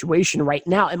through a situation right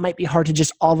now, it might be hard to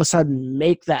just all of a sudden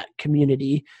make that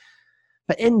community.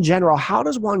 But in general, how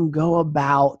does one go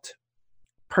about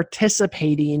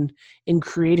participating in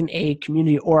creating a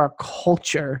community or a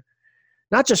culture,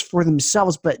 not just for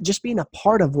themselves, but just being a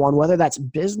part of one, whether that's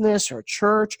business or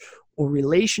church or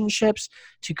relationships,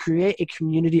 to create a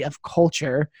community of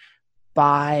culture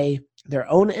by their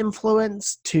own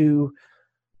influence to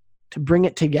bring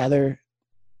it together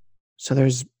so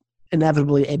there's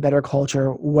inevitably a better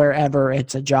culture wherever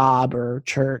it's a job or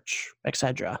church,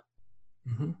 etc.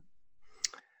 Mm-hmm.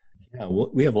 Yeah,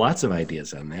 we have lots of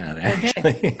ideas on that, actually.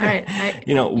 Okay. All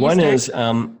right. One is,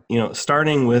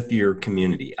 starting with your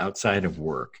community outside of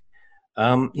work,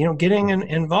 getting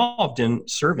involved in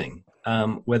serving,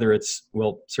 whether it's,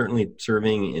 certainly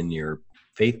serving in your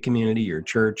faith community, your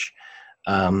church,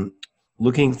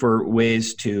 looking for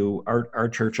ways to, our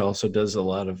church also does a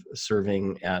lot of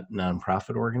serving at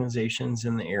nonprofit organizations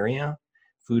in the area,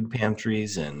 food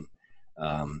pantries and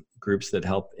groups that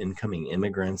help incoming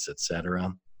immigrants,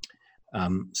 etc.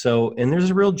 And there's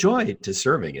a real joy to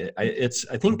serving. It's,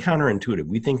 I think, counterintuitive.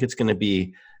 We think it's going to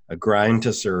be a grind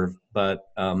to serve, but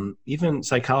even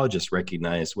psychologists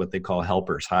recognize what they call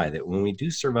helper's high, that when we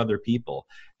do serve other people,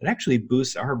 it actually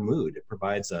boosts our mood. It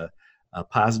provides a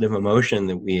positive emotion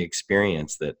that we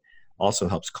experience that also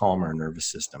helps calm our nervous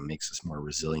system, makes us more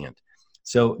resilient.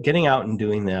 So getting out and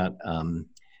doing that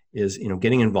is,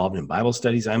 getting involved in Bible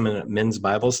studies. I'm in a men's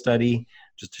Bible study.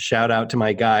 Just a shout out to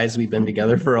my guys. We've been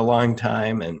together for a long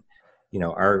time. And,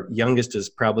 our youngest is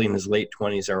probably in his late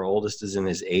 20s. Our oldest is in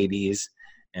his 80s.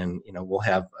 And, we'll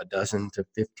have a dozen to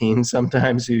 15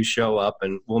 sometimes who show up,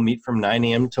 and we'll meet from 9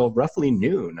 a.m. till roughly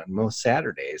noon on most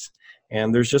Saturdays.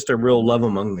 And there's just a real love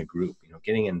among the group.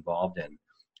 Getting involved in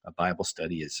a Bible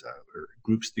study or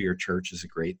groups through your church is a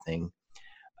great thing.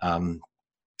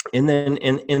 And then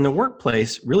in the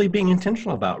workplace, really being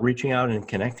intentional about reaching out and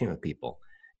connecting with people,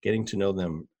 getting to know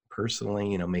them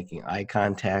personally, making eye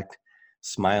contact,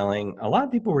 smiling. A lot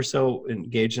of people were so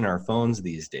engaged in our phones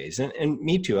these days. And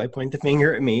me too. I point the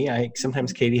finger at me.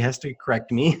 Sometimes Katie has to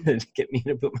correct me to get me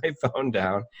to put my phone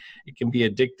down. It can be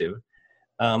addictive.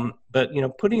 But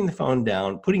putting the phone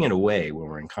down, putting it away when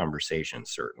we're in conversation,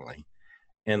 certainly.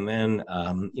 And then,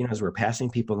 as we're passing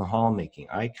people in the hall, making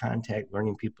eye contact,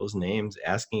 learning people's names,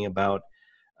 asking about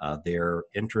their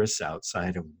interests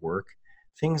outside of work,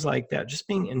 things like that, just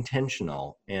being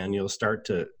intentional. And you'll start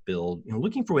to build,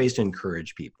 looking for ways to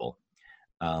encourage people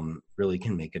really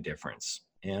can make a difference.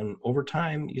 And over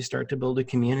time, you start to build a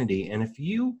community. And if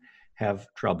you have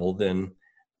trouble, then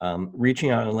reaching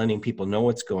out and letting people know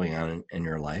what's going on in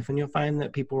your life, and you'll find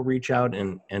that people reach out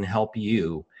and help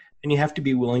you. And you have to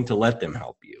be willing to let them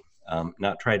help you,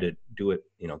 not try to do it,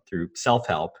 through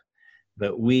self-help.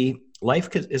 But life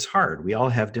is hard. We all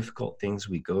have difficult things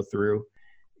we go through.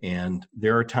 And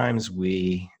there are times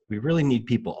we really need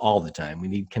people all the time. We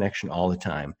need connection all the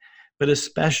time, but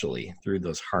especially through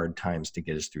those hard times to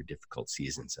get us through difficult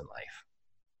seasons in life.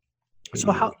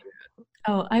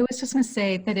 I was just going to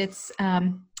say that it's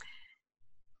to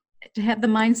have the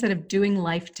mindset of doing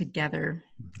life together.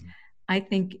 Mm-hmm. I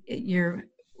think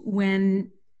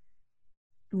when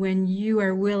you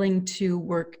are willing to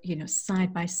work,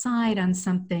 side by side on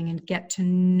something and get to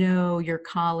know your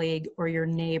colleague or your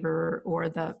neighbor or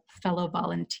the fellow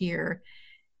volunteer,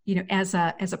 as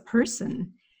a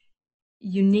person,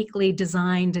 uniquely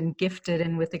designed and gifted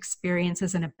and with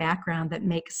experiences and a background that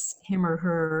makes him or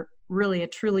her really a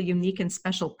truly unique and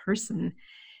special person.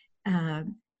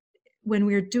 When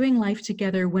we're doing life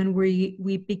together, when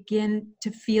we begin to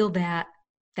feel that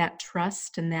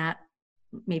trust and that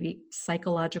maybe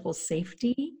psychological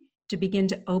safety to begin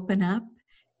to open up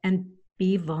and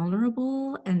be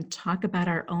vulnerable and talk about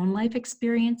our own life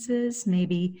experiences,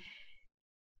 maybe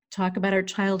talk about our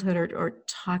childhood or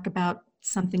talk about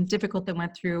something difficult that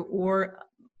went through, or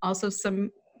also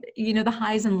some, the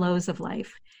highs and lows of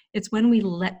life. It's when we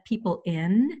let people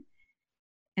in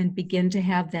and begin to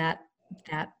have that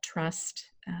trust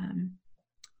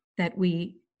that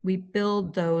we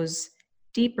build those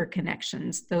deeper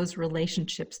connections, those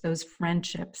relationships, those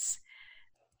friendships,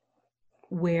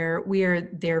 where we are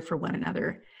there for one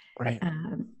another. Right.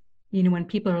 When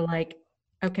people are like,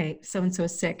 okay, so-and-so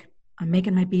is sick, I'm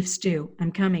making my beef stew,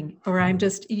 I'm coming. Or I'm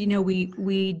just,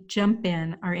 we jump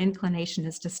in, our inclination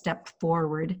is to step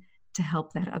forward to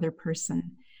help that other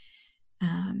person.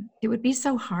 It would be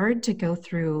so hard to go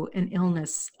through an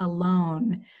illness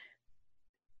alone,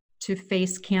 to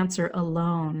face cancer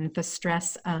alone, the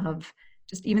stress of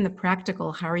just even the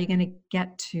practical, how are you going to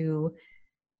get to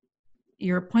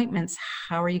your appointments?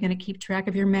 How are you going to keep track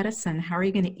of your medicine? How are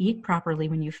you going to eat properly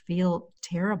when you feel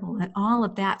terrible? And all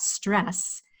of that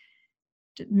stress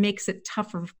makes it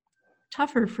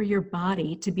tougher for your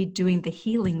body to be doing the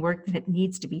healing work that it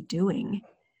needs to be doing.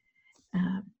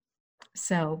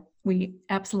 So we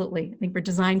absolutely, I think we're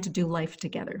designed to do life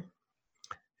together.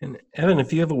 And Evan,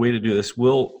 if you have a way to do this,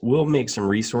 we'll make some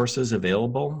resources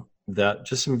available.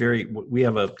 We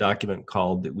have a document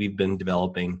that we've been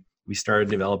developing. We started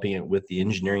developing it with the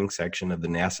engineering section of the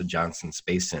NASA Johnson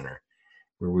Space Center,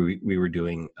 where we were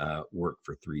doing work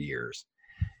for 3 years,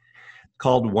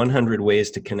 called 100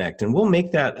 Ways to Connect. And we'll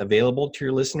make that available to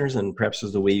your listeners, and perhaps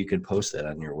there's a way you could post that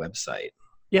on your website.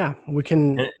 Yeah, we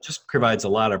can. And it just provides a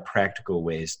lot of practical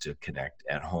ways to connect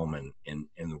at home and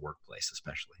in the workplace,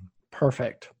 especially.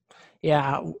 Perfect.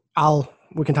 Yeah,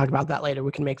 we can talk about that later.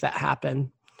 We can make that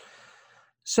happen.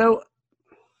 So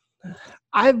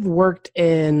I've worked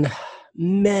in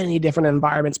many different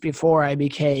environments before I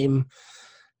became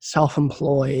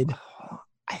self-employed.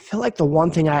 I feel like the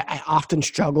one thing I often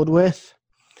struggled with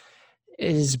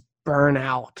is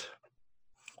burnout.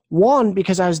 One,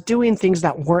 because I was doing things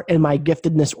that weren't in my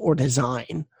giftedness or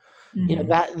design.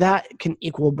 Mm-hmm. That can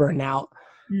equal burnout.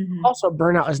 Mm-hmm. Also,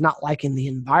 burnout is not liking the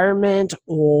environment,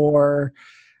 or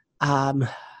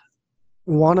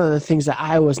one of the things that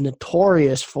I was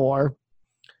notorious for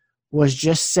was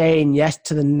just saying yes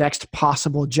to the next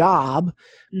possible job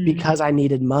because I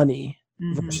needed money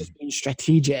versus being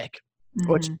strategic,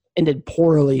 which ended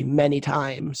poorly many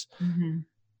times.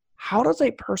 How does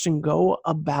a person go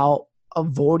about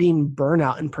avoiding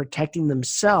burnout and protecting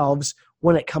themselves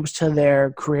when it comes to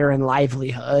their career and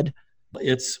livelihood?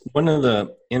 It's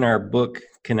in our book,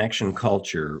 Connection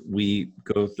Culture, we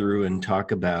go through and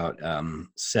talk about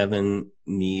 7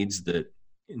 needs that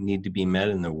need to be met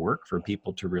in the work for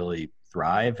people to really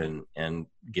thrive and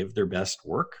give their best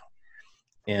work.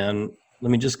 And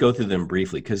let me just go through them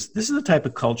briefly, because this is the type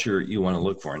of culture you want to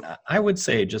look for. And I would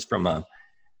say, just from a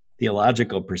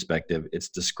theological perspective, it's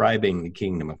describing the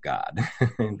kingdom of God,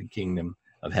 the kingdom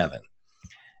of heaven.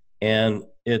 And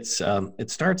it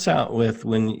starts out with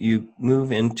when you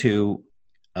move into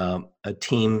a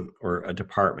team or a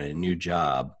department, a new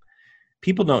job,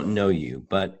 people don't know you,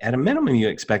 but at a minimum, you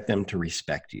expect them to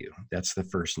respect you. That's the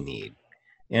first need.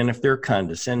 And if they're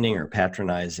condescending or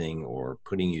patronizing or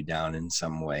putting you down in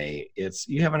some way,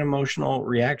 you have an emotional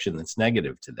reaction that's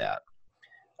negative to that.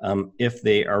 If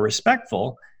they are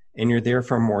respectful and you're there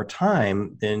for more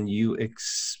time, then you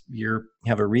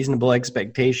have a reasonable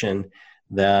expectation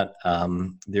that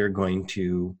they're going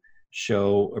to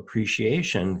show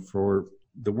appreciation for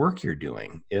the work you're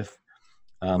doing. If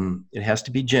it has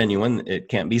to be genuine, it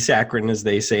can't be saccharine, as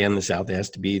they say in the South. It has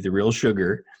to be the real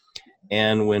sugar.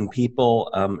 And when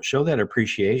people show that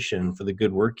appreciation for the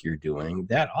good work you're doing,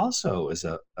 that also is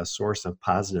a source of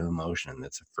positive emotion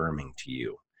that's affirming to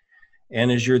you.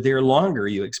 And as you're there longer,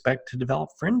 you expect to develop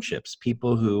friendships,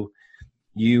 people who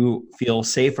you feel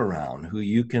safe around, who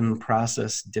you can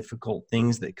process difficult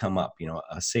things that come up,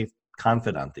 a safe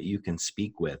confidant that you can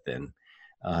speak with and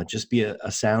just be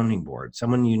a sounding board,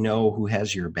 someone who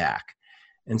has your back.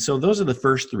 And so those are the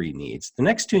first three needs. The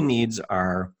next two needs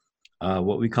are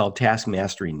what we call task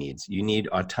mastery needs. You need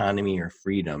autonomy or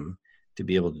freedom to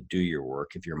be able to do your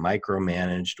work. If you're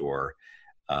micromanaged or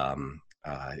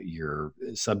you're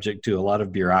subject to a lot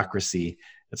of bureaucracy,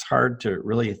 it's hard to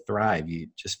really thrive. You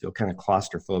just feel kind of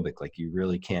claustrophobic, like you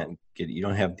really you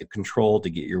don't have the control to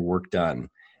get your work done.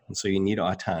 And so you need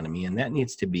autonomy, and that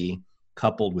needs to be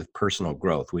coupled with personal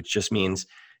growth, which just means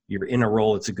you're in a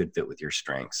role that's a good fit with your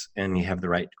strengths and you have the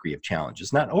right degree of challenge.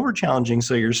 It's not over challenging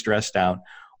so you're stressed out,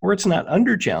 or it's not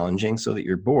under challenging so that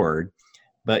you're bored,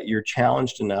 but you're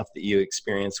challenged enough that you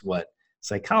experience what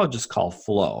psychologists call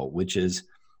flow, which is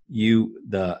you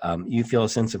feel a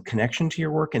sense of connection to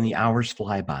your work and the hours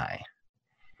fly by.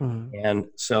 Mm-hmm. And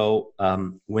so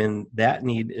when that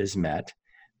need is met,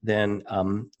 then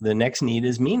the next need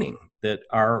is meaning, that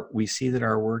we see that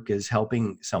our work is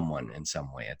helping someone in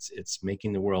some way. It's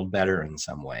making the world better in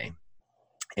some way.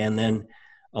 And then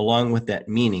along with that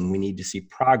meaning, we need to see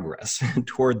progress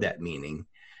toward that meaning.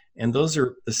 And those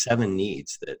are the 7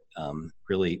 needs that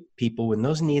really people, when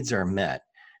those needs are met,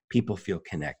 people feel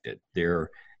connected. They're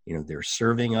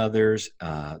serving others,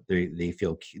 they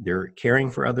feel they're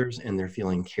caring for others, and they're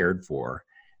feeling cared for.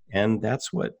 And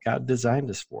that's what God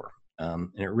designed us for. And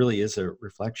it really is a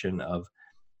reflection of,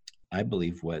 I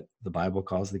believe, what the Bible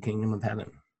calls the kingdom of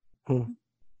heaven. Hmm.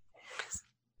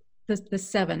 The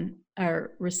 7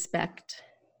 are respect,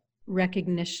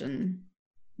 recognition,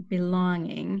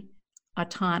 belonging,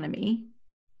 autonomy,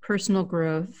 personal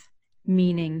growth,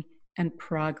 meaning, and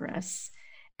progress.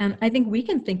 And I think we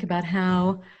can think about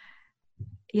how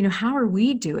are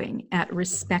we doing at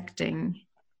respecting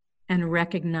and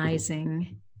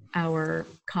recognizing our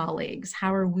colleagues?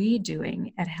 How are we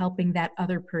doing at helping that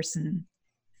other person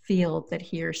feel that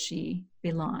he or she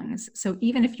belongs? So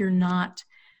even if you're not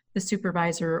the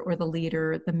supervisor or the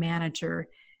leader, the manager,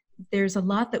 there's a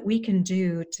lot that we can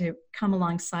do to come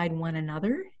alongside one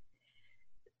another.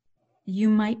 You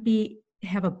might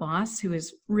have a boss who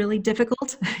is really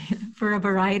difficult for a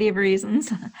variety of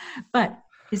reasons, but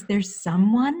is there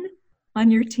someone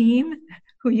on your team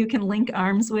who you can link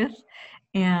arms with,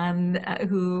 and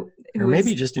who or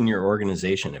maybe just in your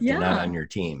organization if they're not on your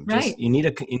team? Right. You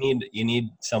need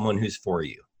someone who's for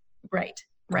you. Right.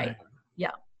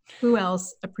 Yeah. Who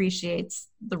else appreciates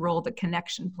the role that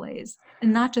connection plays,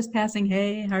 and not just passing,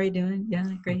 "Hey, how are you doing? Yeah,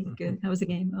 great, good. How was the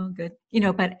game? Oh, good."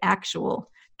 But actual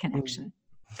connection.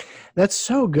 That's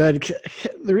so good.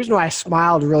 The reason why I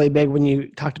smiled really big when you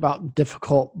talked about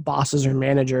difficult bosses or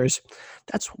managers,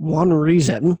 that's one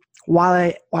reason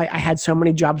why I had so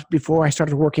many jobs before I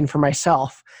started working for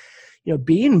myself.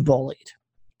 Being bullied,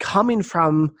 coming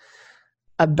from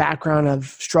a background of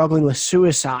struggling with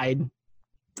suicide,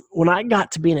 when I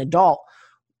got to be an adult,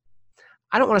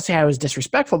 I don't want to say I was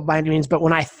disrespectful by any means, but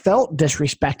when I felt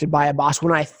disrespected by a boss,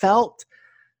 when I felt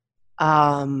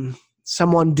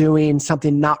someone doing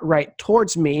something not right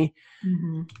towards me,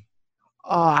 mm-hmm.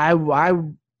 I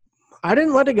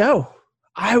didn't let it go.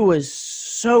 I was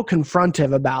so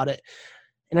confrontive about it.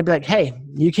 And I'd be like, "Hey,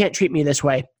 you can't treat me this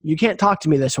way. You can't talk to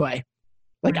me this way."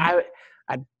 Like right.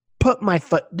 I'd put my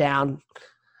foot down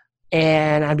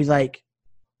and I'd be like,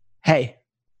 "Hey,"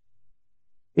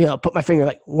 put my finger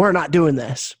like, "We're not doing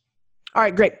this." "All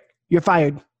right, great. You're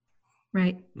fired."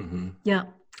 Right. Mm-hmm. Yeah.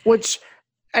 Which,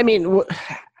 I mean,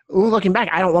 looking back,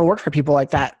 I don't want to work for people like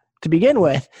that to begin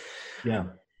with. Yeah.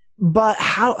 But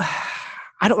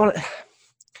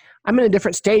I'm in a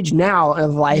different stage now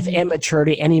of life and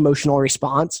maturity and emotional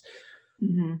response.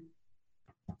 Mm-hmm.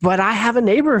 But I have a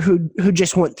neighbor who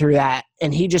just went through that,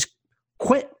 and he just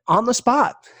quit on the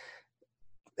spot.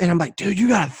 And I'm like, dude, you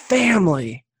got a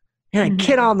family and a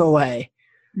kid on the way.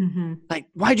 Mm-hmm. Like,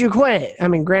 why'd you quit? I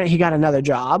mean, granted, he got another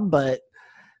job, but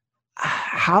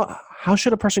how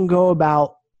should a person go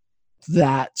about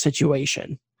that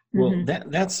situation? Well,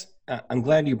 that's I'm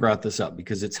glad you brought this up,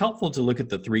 because it's helpful to look at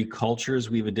the three cultures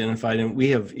we've identified, and we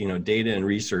have data and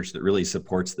research that really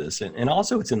supports this, and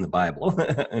also it's in the Bible.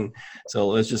 And so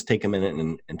let's just take a minute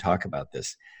and talk about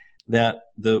this. That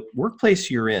the workplace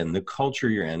you're in, the culture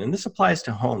you're in, and this applies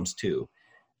to homes too.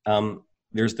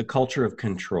 There's the culture of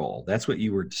control. That's what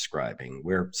you were describing,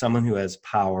 where someone who has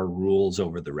power rules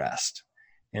over the rest,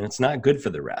 and it's not good for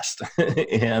the rest.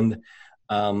 And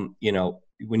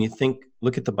when you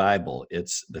look at the Bible,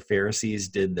 it's the Pharisees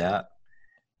did that.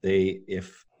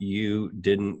 If you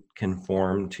didn't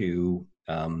conform to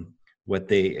what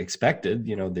they expected,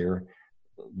 their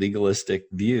legalistic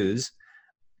views,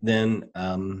 then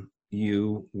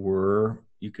you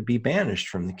could be banished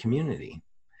from the community.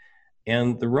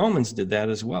 And the Romans did that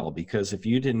as well, because if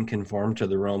you didn't conform to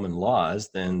the Roman laws,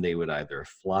 then they would either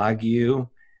flog you,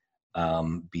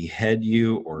 behead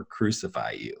you, or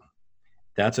crucify you.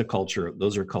 That's a culture.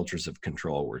 Those are cultures of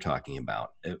control we're talking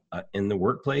about. In the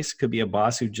workplace, could be a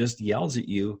boss who just yells at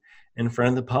you in front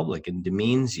of the public and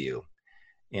demeans you.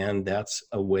 And that's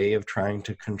a way of trying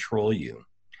to control you.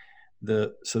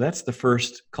 So that's the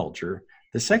first culture.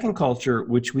 The second culture,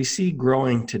 which we see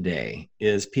growing today,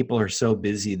 is people are so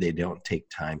busy they don't take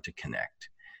time to connect.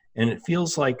 And it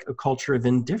feels like a culture of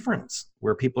indifference,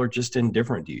 where people are just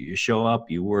indifferent to you. You show up,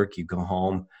 you work, you go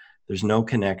home. There's no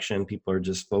connection. People are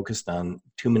just focused on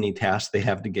too many tasks they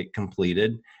have to get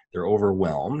completed. They're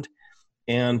overwhelmed.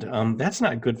 And that's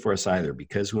not good for us either,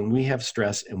 because when we have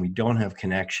stress and we don't have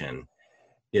connection,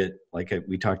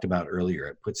 we talked about earlier,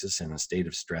 it puts us in a state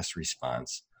of stress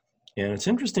response. And it's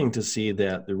interesting to see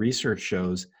that the research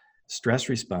shows stress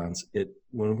response,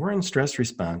 when we're in stress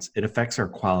response, it affects our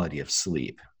quality of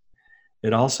sleep.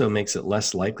 It also makes it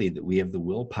less likely that we have the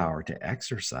willpower to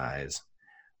exercise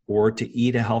or to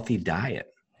eat a healthy diet.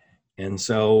 And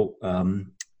so,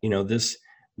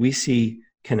 we see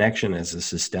connection as a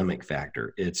systemic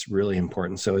factor. It's really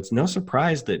important. So it's no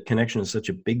surprise that connection is such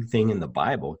a big thing in the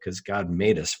Bible, because God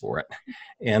made us for it.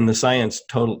 And the science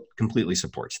completely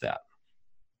supports that.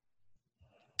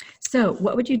 So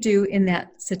what would you do in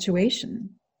that situation,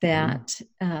 that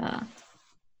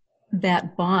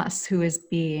that boss who is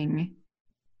being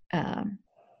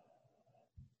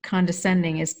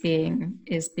condescending, is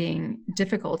being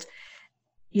difficult?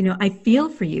 I feel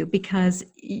for you, because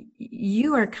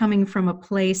you are coming from a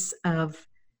place of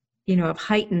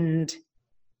heightened,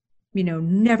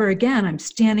 never again, I'm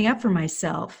standing up for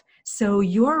myself. So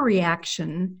your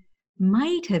reaction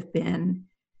might have been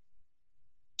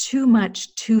too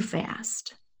much, too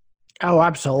fast. Oh,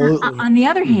 absolutely. On the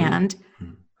other hand,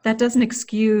 that doesn't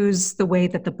excuse the way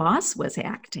that the boss was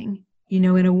acting. In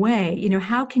a way,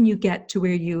 how can you get to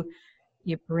where you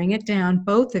bring it down,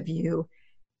 both of you,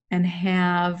 and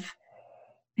have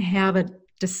a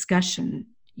discussion?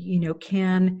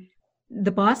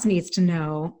 The boss needs to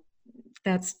know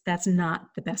that's not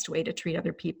the best way to treat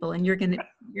other people, and you're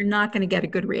not gonna get a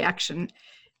good reaction,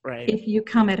 right, if you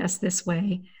come at us this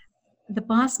way. The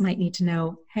boss might need to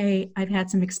know, hey, I've had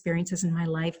some experiences in my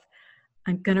life.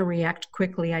 I'm going to react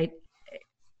quickly.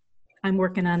 I'm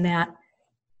working on that.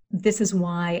 This is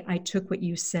why I took what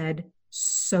you said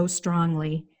so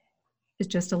strongly. It's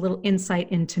just a little insight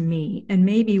into me. And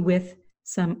maybe with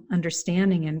some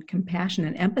understanding and compassion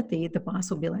and empathy, the boss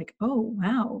will be like, oh,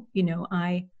 wow,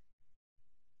 I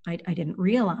didn't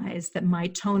realize that my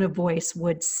tone of voice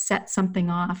would set something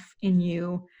off in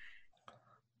you.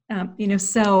 How do we get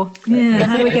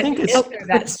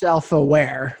that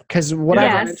self-aware? Because what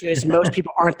I've run into is most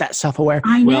people aren't that self-aware.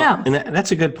 I know. Well, and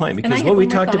that's a good point, because what we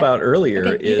talked about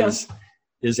earlier is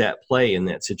at play in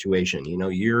that situation.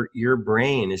 Your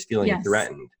brain is feeling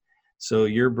threatened. So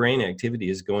your brain activity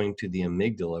is going to the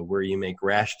amygdala, where you make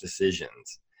rash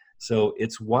decisions. So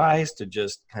it's wise to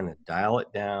just kind of dial it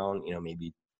down,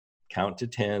 maybe count to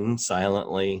 10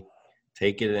 silently,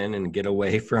 take it in and get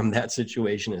away from that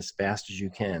situation as fast as you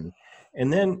can.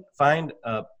 And then find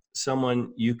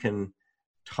someone you can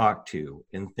talk to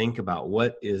and think about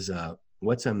what's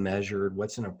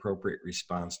an appropriate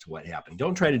response to what happened.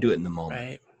 Don't try to do it in the moment.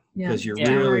 Right. because you're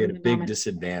Yeah. really at In a the big moment.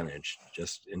 disadvantage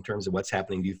just in terms of what's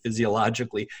happening to you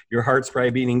physiologically. Your heart's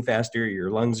probably beating faster, your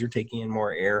lungs are taking in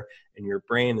more air, and your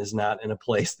brain is not in a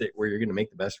place where you're going to make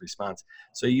the best response.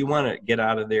 So you want to get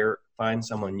out of there, find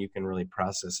someone you can really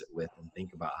process it with and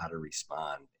think about how to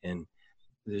respond. And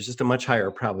there's just a much higher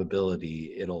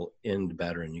probability it'll end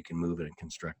better and you can move in a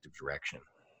constructive direction.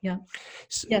 Yeah.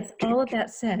 Yes. All of that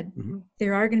said, Mhm.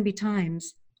 there are going to be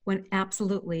times when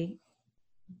absolutely,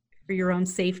 for your own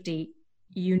safety,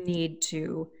 you need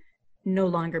to no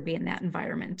longer be in that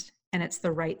environment. And it's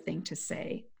the right thing to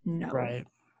say no Right.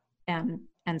 and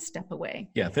step away.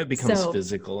 Yeah, if it becomes So-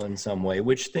 physical in some way,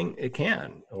 which thing it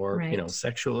can, or Right.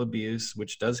 sexual abuse,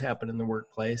 which does happen in the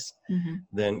workplace,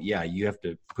 then yeah, you have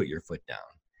to put your foot down.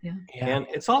 Yeah. And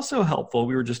it's also helpful,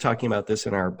 we were just talking about this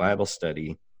in our Bible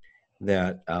study,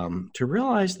 that to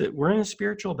realize that we're in a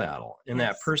spiritual battle, and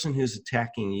that Yes. person who's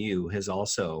attacking you has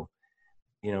also,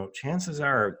 chances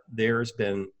are there's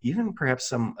been even perhaps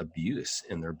some abuse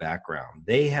in their background.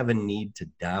 They have a need to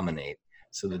dominate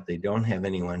so that they don't have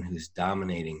anyone who's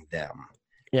dominating them.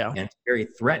 Yeah. And it's very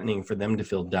threatening for them to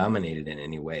feel dominated in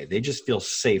any way. They just feel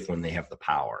safe when they have the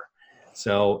power.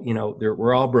 So,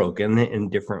 we're all broken in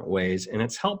different ways. And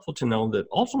it's helpful to know that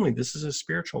ultimately this is a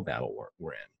spiritual battle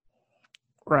we're in.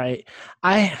 Right.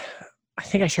 I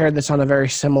think I shared this on a very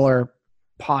similar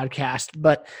podcast,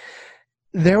 but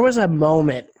there was a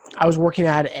moment I was working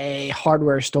at a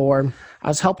hardware store. I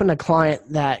was helping a client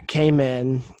that came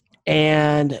in,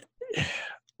 and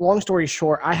long story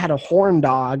short, I had a horn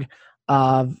dog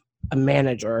of a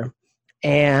manager,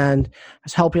 and I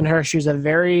was helping her. She was a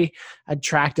very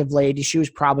attractive lady. She was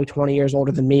probably 20 years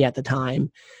older than me at the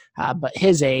time, but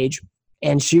his age.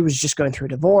 And she was just going through a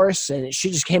divorce, and she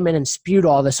just came in and spewed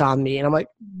all this on me. And I'm like,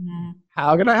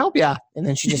 how can I help you? And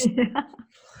then she just,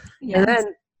 Yes.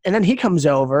 and then he comes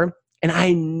over, and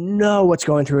I know what's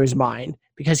going through his mind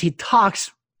because he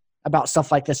talks about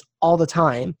stuff like this all the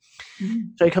time.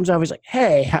 So he comes over, he's like,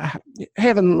 hey,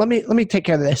 Evan, let me take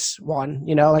care of this one.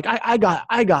 I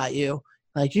got you.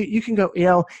 Like you can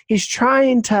go, he's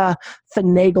trying to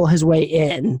finagle his way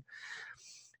in.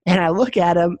 And I look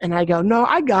at him and I go, no,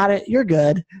 I got it. You're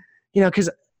good. Because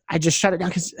I just shut it down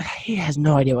because he has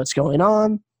no idea what's going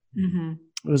on. It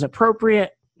was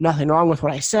appropriate. Nothing wrong with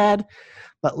what I said.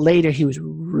 But later he was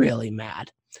really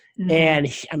mad. And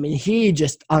he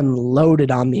just unloaded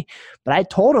on me. But I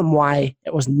told him why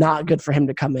it was not good for him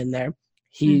to come in there.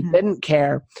 He didn't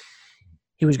care.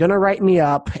 He was going to write me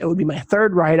up. It would be my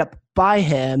third write-up by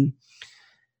him.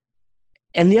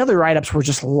 And the other write-ups were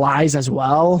just lies as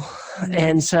well.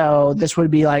 And so this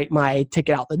would be like my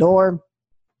ticket out the door.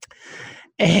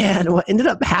 And what ended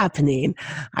up happening,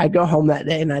 I'd go home that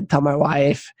day and I'd tell my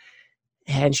wife,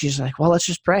 and she's like, well, let's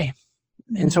just pray.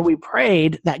 And so we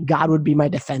prayed that God would be my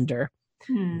defender.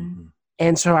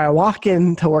 And so I walk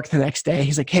in to work the next day.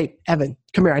 He's like, hey, Evan,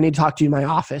 come here. I need to talk to you in my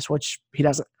office, which he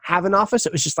doesn't have an office.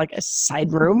 It was just like a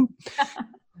side room.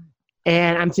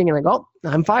 And I'm thinking like, oh,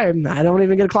 I'm fired. I don't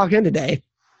even get a clock in today.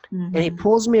 And he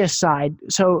pulls me aside.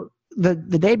 So the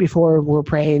day before we were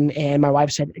praying, and my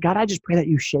wife said, God, I just pray that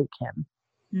you shake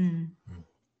him.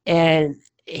 And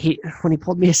when he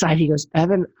pulled me aside, he goes,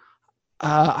 Evan,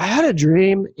 I had a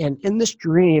dream, and in this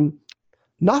dream,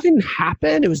 nothing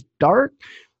happened. It was dark,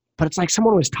 but it's like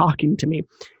someone was talking to me.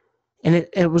 And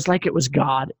it was like it was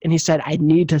God. And he said, I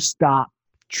need to stop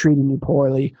treating you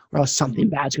poorly or else something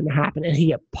bad's going to happen. And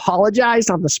he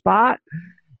apologized on the spot,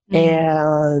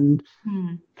 and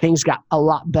things got a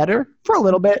lot better for a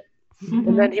little bit.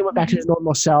 And then he went back to his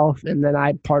normal self, and then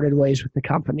I parted ways with the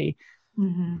company.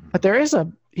 But there is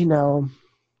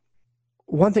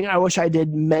one thing I wish I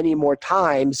did many more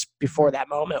times before that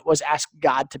moment was ask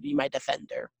God to be my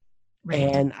defender. Right.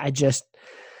 And I just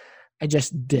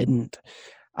didn't.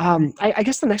 I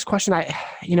guess the next question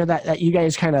that you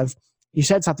guys you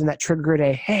said something that triggered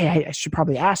hey, I should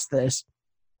probably ask this,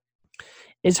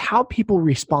 is how people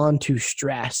respond to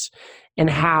stress, and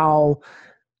how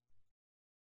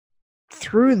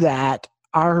through that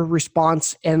our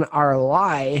response in our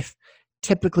life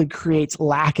typically creates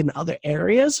lack in other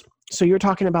areas. So you're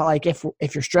talking about like if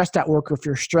you're stressed at work, or if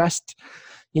you're stressed,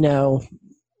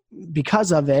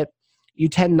 because of it, you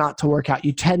tend not to work out.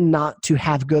 You tend not to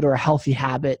have good or healthy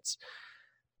habits.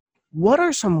 What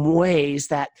are some ways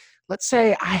that, let's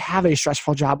say I have a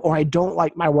stressful job, or I don't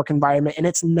like my work environment and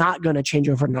it's not going to change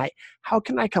overnight. How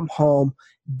can I come home,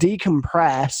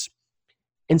 decompress,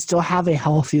 and still have a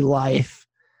healthy life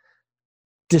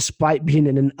despite being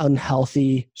in an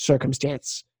unhealthy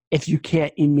circumstance if you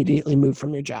can't immediately move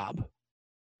from your job?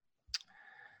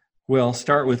 Well,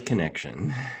 start with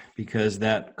connection, because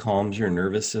that calms your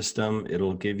nervous system.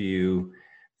 It'll give you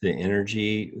the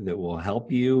energy that will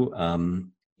help you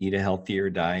eat a healthier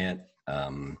diet,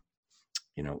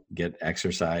 get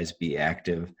exercise, be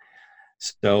active.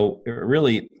 So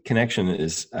really, connection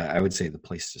is, I would say, the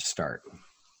place to start.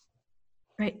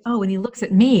 Right. Oh, and he looks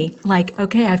at me like,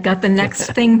 okay, I've got the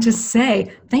next thing to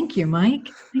say. Thank you, Mike.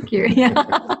 Thank you.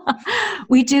 Yeah.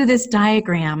 We do this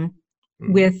diagram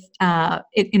with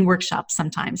in workshops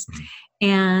sometimes.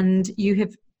 And you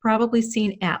have probably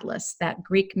seen Atlas, that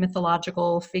Greek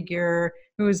mythological figure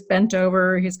who's bent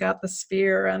over. He's got the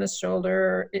sphere on his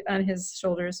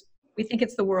shoulders. We think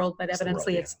it's the world, but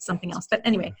evidently it's something else. But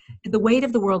anyway, the weight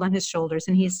of the world on his shoulders,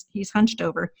 and he's hunched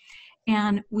over.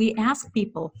 And we ask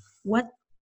people, what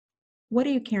are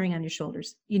you carrying on your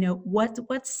shoulders? What's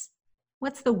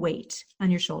the weight on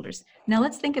your shoulders? Now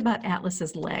let's think about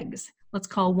Atlas's legs. Let's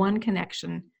call one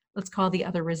connection. Let's call the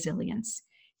other resilience.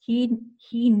 He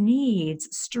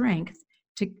needs strength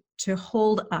to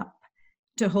hold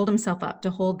himself up, to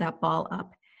hold that ball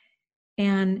up.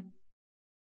 And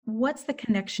what's the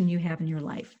connection you have in your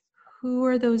life? Who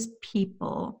are those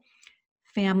people,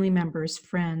 family members,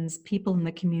 friends, people in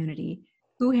the community?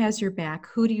 Who has your back?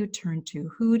 Who do you turn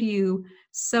to? Who do you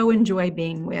so enjoy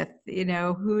being with?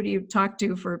 Who do you talk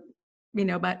to for,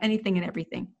 about anything and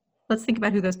everything? Let's think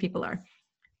about who those people are.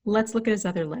 Let's look at his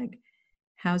other leg.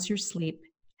 How's your sleep?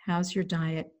 How's your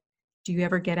diet? Do you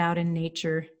ever get out in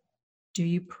nature? Do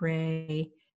you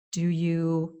pray? Do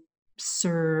you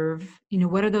serve?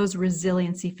 What are those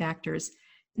resiliency factors?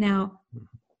 Now,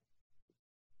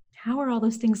 how are all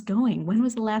those things going? When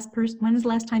was the last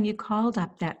time you called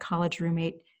up that college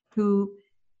roommate who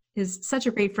is such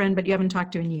a great friend, but you haven't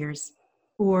talked to in years?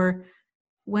 Or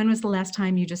when was the last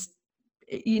time you just,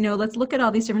 let's look at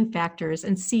all these different factors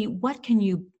and see what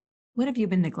have you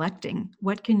been neglecting?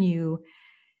 What can you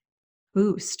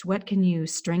boost? What can you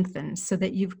strengthen so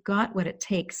that you've got what it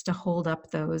takes to hold up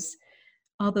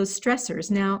all those stressors?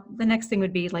 Now, the next thing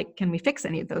would be like, can we fix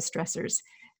any of those stressors?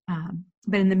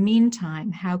 But in the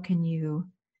meantime, how can you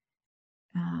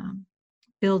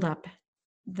build up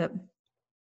the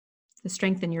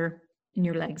strength in your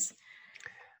legs?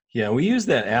 Yeah, we use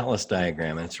that Atlas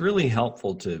diagram, and it's really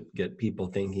helpful to get people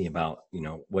thinking about,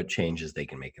 what changes they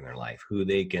can make in their life,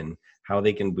 how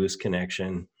they can boost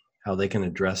connection, how they can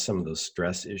address some of those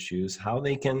stress issues, how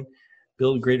they can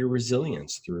build greater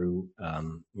resilience through,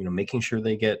 making sure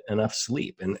they get enough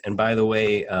sleep. And by the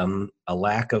way, a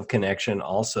lack of connection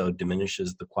also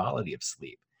diminishes the quality of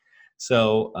sleep.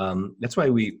 So that's why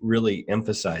we really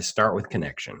emphasize start with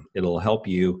connection. It'll help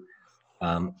you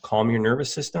calm your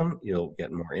nervous system. You'll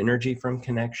get more energy from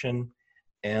connection.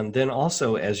 And then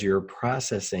also, as you're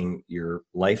processing your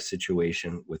life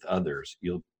situation with others,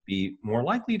 you'll be more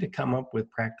likely to come up with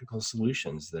practical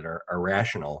solutions that are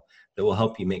rational, that will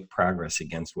help you make progress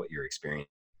against what you're experiencing.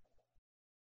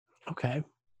 Okay.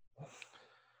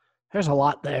 There's a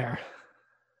lot there.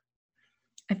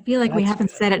 I feel like we haven't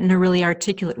said it in a really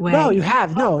articulate way. No, you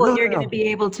have. No, you're going to be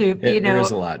able to,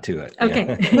 There's a lot to it.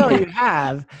 Okay. Yeah. No, you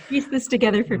have. Piece this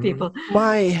together for people.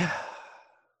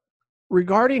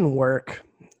 Regarding work,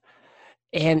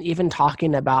 and even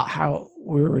talking about how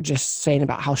we were just saying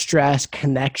about how stress,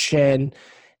 connection,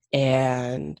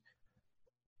 and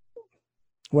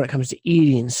when it comes to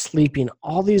eating, sleeping,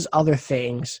 all these other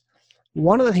things,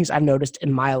 one of the things I've noticed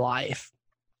in my life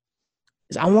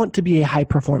is I want to be a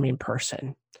high-performing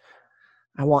person.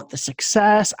 I want the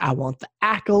success. I want the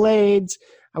accolades.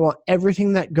 I want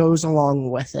everything that goes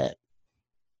along with it.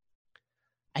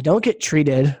 I don't get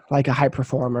treated like a high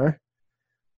performer.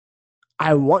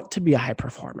 I want to be a high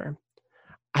performer.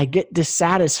 I get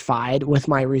dissatisfied with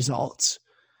my results,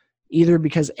 either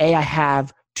because I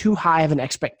have too high of an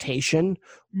expectation,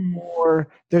 or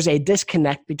there's a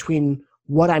disconnect between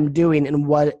what I'm doing and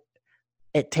what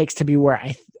it takes to be where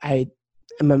I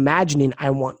am imagining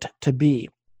I want to be.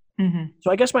 Mm-hmm.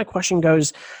 So I guess my question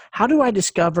goes, how do I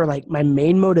discover my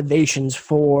main motivations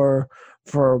for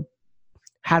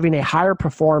having a higher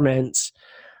performance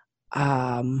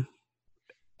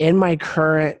in my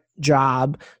current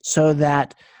job, so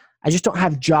that I just don't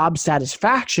have job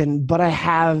satisfaction, but I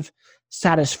have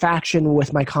satisfaction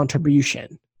with my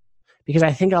contribution? Because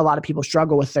I think a lot of people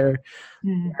struggle with their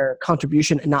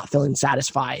contribution and not feeling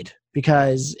satisfied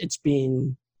because it's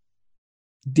being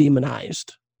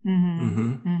demonized. Mm-hmm.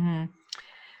 Mm-hmm. Mm-hmm.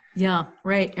 Yeah,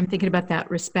 right. I'm thinking about that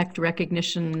respect,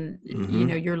 recognition. Mm-hmm.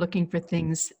 You're looking for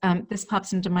things. This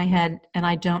pops into my head, and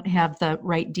I don't have the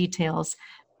right details,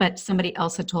 but somebody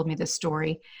else had told me this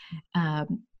story. A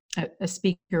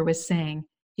speaker was saying,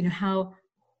 how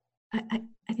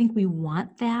I think we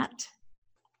want that.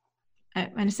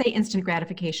 I'm going to say instant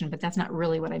gratification, but that's not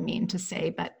really what I mean to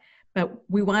say. But but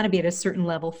we want to be at a certain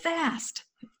level fast,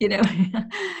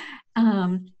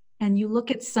 and you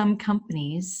look at some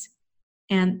companies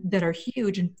and that are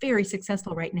huge and very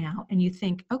successful right now, and you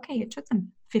think, okay, it took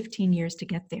them 15 years to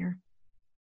get there.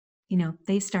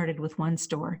 They started with one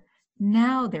store.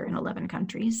 Now they're in 11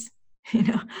 countries,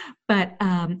 but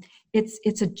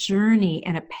it's a journey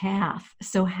and a path.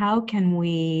 So how can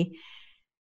we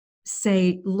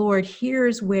say, Lord,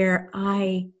 here's where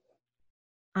I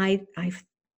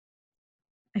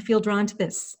feel drawn to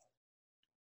this.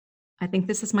 I think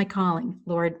this is my calling.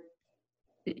 Lord,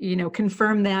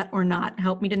 confirm that or not.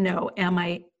 Help me to know.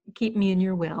 Keep me in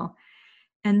your will.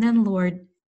 And then, Lord,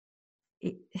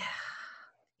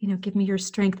 give me your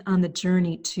strength on the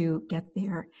journey to get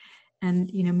there.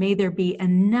 And, may there be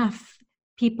enough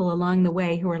people along the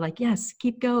way who are like, yes,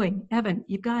 keep going. Evan,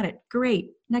 you've got it.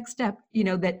 Great. Next step,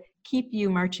 that keep you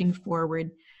marching forward.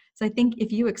 So I think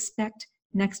if you expect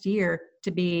next year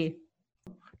to be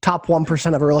top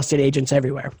 1% of real estate agents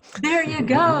everywhere. There you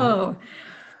go.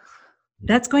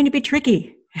 That's going to be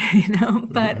tricky,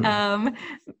 but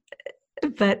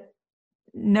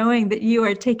knowing that you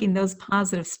are taking those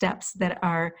positive steps, that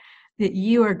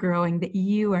you are growing, that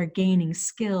you are gaining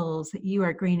skills, that you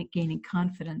are gaining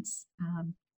confidence,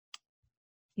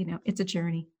 it's a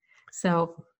journey.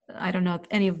 So I don't know if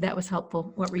any of that was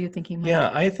helpful. What were you thinking, Mike? Yeah,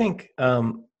 I think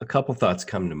a couple thoughts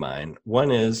come to mind.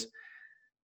 One is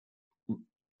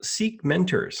seek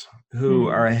mentors who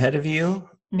are ahead of you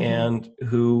and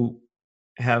who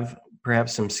have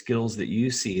perhaps some skills that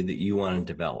you see that you want to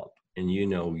develop, and you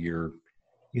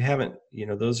haven't,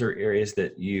 those are areas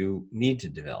that you need to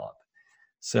develop.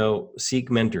 So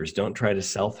seek mentors. Don't try to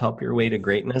self-help your way to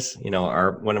greatness.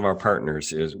 One of our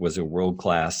partners was a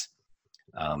world-class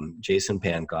Jason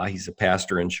Pancaw. He's a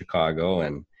pastor in Chicago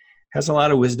and has a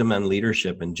lot of wisdom on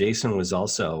leadership. And Jason was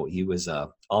a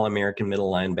All-American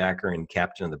middle linebacker and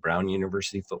captain of the Brown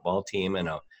University football team and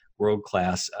a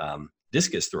world-class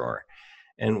discus thrower.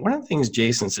 And one of the things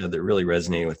Jason said that really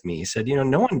resonated with me, he said,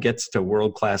 no one gets to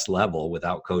world-class level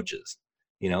without coaches.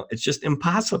 It's just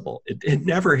impossible. It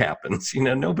never happens.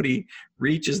 Nobody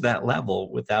reaches that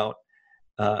level without,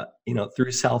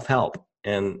 through self-help.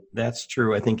 And that's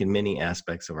true, I think, in many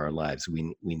aspects of our lives.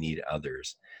 We need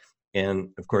others. And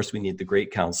of course, we need the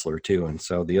great counselor too. And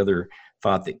so the other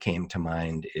thought that came to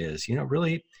mind is,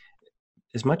 really,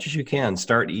 as much as you can,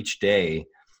 start each day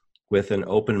with an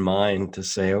open mind to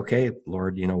say, okay,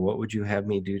 Lord, what would you have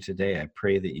me do today? I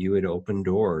pray that you would open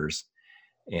doors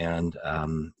and,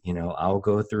 I'll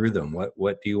go through them.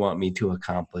 What do you want me to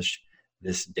accomplish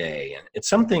this day? And it's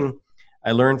something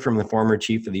I learned from the former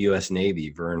chief of the U.S. Navy,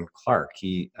 Vern Clark.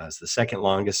 He was the second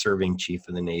longest serving chief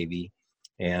of the Navy.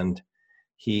 And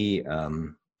he, he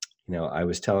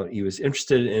was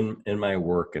interested in my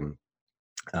work. And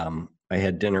I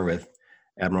had dinner with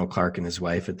Admiral Clark and his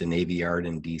wife at the Navy Yard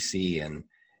in D.C. And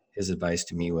his advice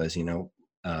to me was,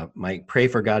 Mike, pray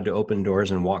for God to open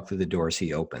doors and walk through the doors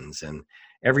he opens. And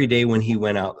every day when he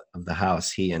went out of the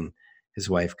house, he and his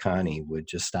wife, Connie, would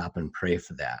just stop and pray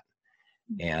for that.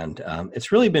 And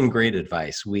it's really been great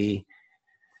advice. We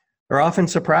are often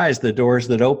surprised the doors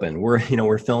that open.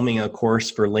 We're filming a course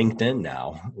for LinkedIn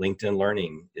now. LinkedIn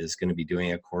Learning is going to be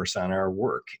doing a course on our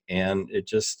work. And it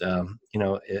just,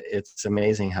 it's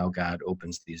amazing how God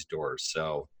opens these doors.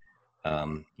 So,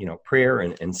 prayer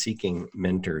and seeking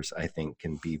mentors, I think,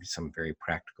 can be some very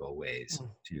practical ways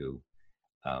to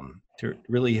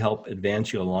really help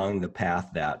advance you along the path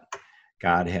that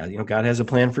God has. God has a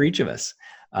plan for each of us.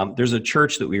 There's a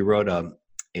church that we wrote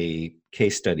a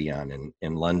case study on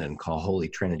in London called Holy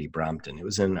Trinity Brompton. It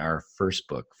was in our first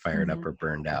book, Fired Up or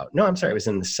Burned Out. No, I'm sorry, it was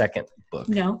in the second book.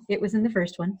 No, it was in the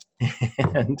first one.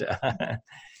 And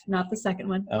not the second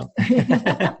one. Oh.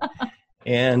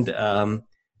 And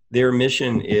their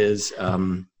mission is,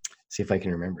 see if I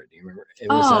can remember it. Do you remember? It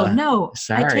was, no,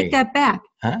 sorry. I take that back.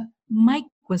 Huh? Mike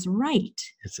was right.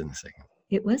 It's in the second.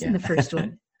 It was in the first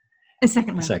one. The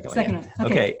second one. Second one.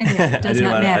 Okay. Anyway, it does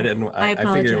not matter. I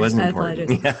apologize. figured it wasn't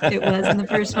important. It was in the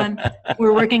first one.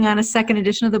 We're working on a second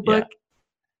edition of the book. Yeah.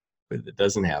 But it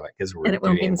doesn't have it because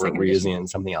we're using it in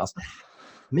something else.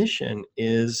 Mission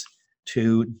is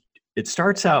it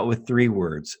starts out with 3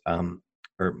 words,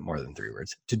 or more than 3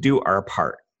 words, to do our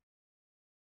part.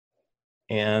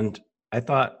 And I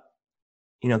thought,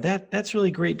 that's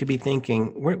really great to be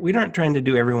thinking. We aren't trying to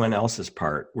do everyone else's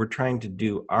part. We're trying to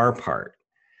do our part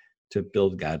to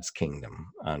build God's kingdom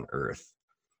on earth.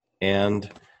 And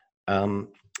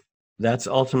that's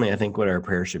ultimately, I think, what our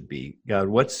prayer should be. God,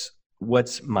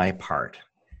 what's my part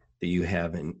that you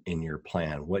have in your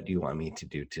plan? What do you want me to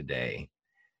do today?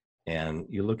 And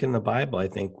you look in the Bible, I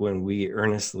think when we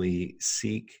earnestly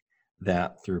seek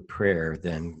that through prayer,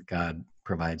 then God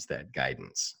provides that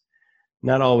guidance.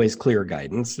 Not always clear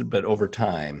guidance, but over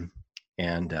time.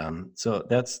 And so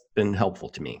that's been helpful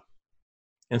to me.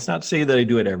 And it's not to say that I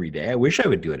do it every day. I wish I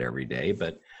would do it every day,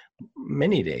 but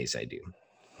many days I do.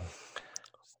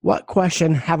 What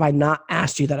question have I not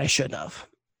asked you that I should have?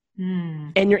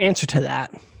 And your answer to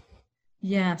that.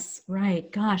 Yes,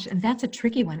 right. Gosh, and that's a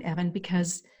tricky one, Evan,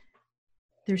 because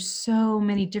there's so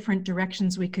many different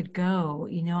directions we could go.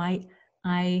 You know,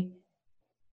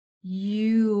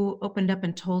 you opened up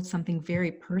and told something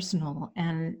very personal,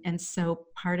 and so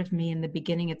part of me in the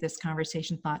beginning of this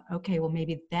conversation thought, okay, well,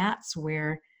 maybe that's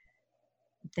what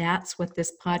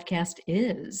this podcast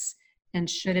is. And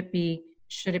should it be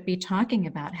talking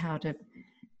about how to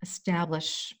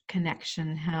establish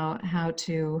connection, how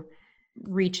to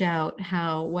reach out,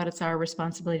 what it's our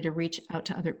responsibility to reach out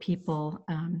to other people,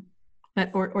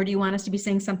 or do you want us to be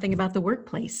saying something about the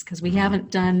workplace? Because we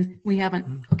haven't.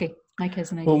 Okay, Mike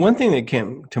has an idea. Well, one thing that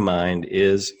came to mind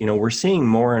is, we're seeing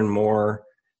more and more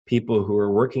people who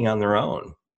are working on their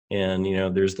own, and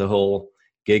there's the whole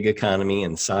gig economy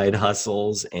and side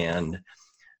hustles, and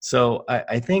so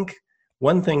I think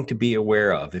one thing to be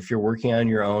aware of if you're working on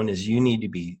your own is you need to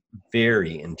be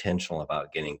very intentional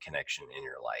about getting connection in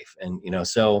your life. And,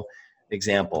 so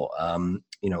example,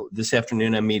 this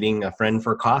afternoon I'm meeting a friend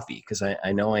for coffee because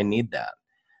I know I need that.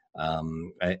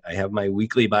 I have my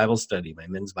weekly Bible study, my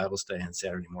men's Bible study on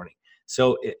Saturday morning.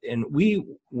 So, and we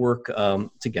work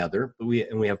together, but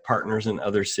we have partners in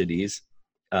other cities,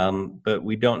 but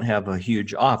we don't have a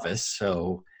huge office.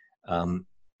 So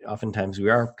oftentimes we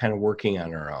are kind of working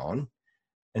on our own.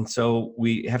 And so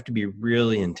we have to be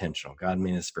really intentional. God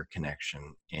made us for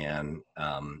connection. And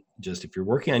just if you're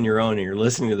working on your own and you're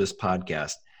listening to this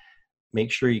podcast,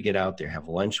 make sure you get out there, have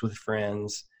lunch with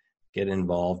friends, get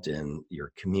involved in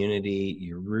your community.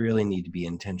 You really need to be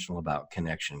intentional about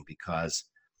connection because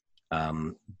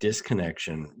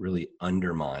disconnection really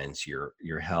undermines your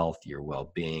health, your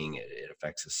well-being. It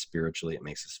affects us spiritually. It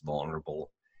makes us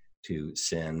vulnerable to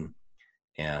sin.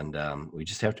 And we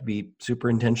just have to be super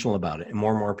intentional about it. And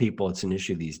more people, it's an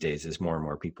issue these days as more and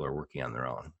more people are working on their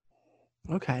own.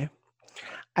 Okay.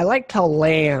 I like to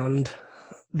land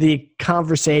the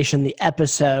conversation, the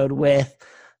episode with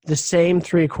the same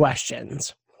 3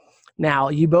 questions. Now,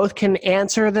 you both can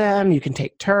answer them. You can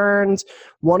take turns.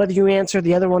 One of you answer,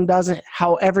 the other one doesn't,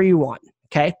 however you want.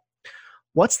 Okay.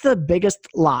 What's the biggest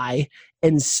lie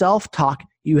in self-talk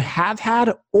you have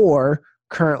had or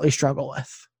currently struggle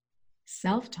with?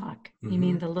 Self-talk. You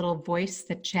mean the little voice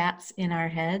that chats in our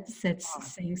heads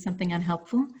that's saying something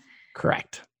unhelpful?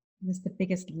 Correct. What is the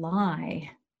biggest lie?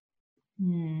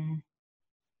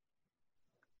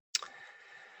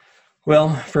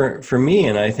 Well, for me,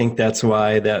 and I think that's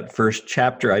why that first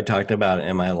chapter I talked about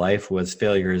in my life was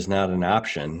failure is not an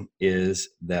option, is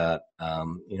that,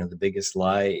 the biggest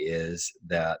lie is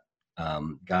that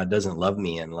God doesn't love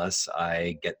me unless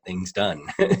I get things done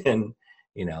and,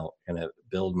 kind of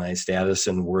build my status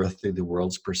and worth through the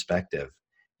world's perspective.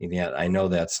 And yet I know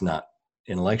that's not,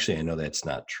 intellectually, I know that's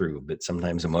not true, but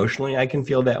sometimes emotionally I can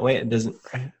feel that way. It doesn't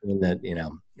mean that,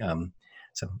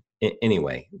 so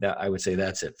anyway, that I would say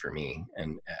that's it for me.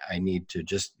 And I need to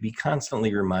just be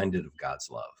constantly reminded of God's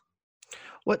love.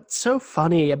 What's so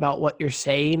funny about what you're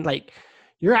saying, like,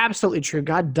 you're absolutely true.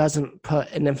 God doesn't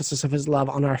put an emphasis of his love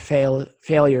on our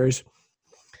failures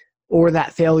or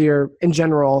that failure in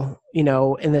general, in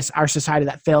our society,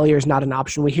 that failure is not an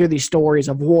option. We hear these stories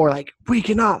of war, like, we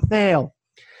cannot fail.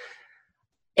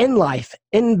 In life,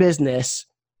 in business,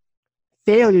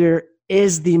 failure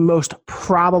is the most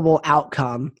probable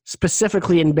outcome,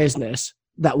 specifically in business,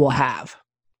 that we'll have.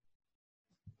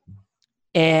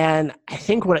 And I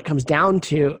think what it comes down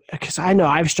to, because I know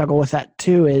I've struggled with that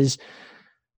too, is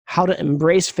how to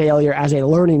embrace failure as a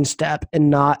learning step and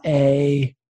not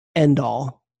a end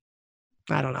all.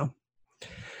 I don't know.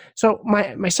 So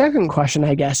my second question,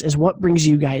 I guess, is what brings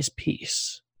you guys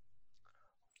peace?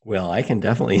 Well, I can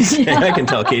definitely say, I can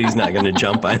tell Katie's not going to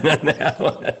jump on that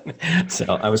one. So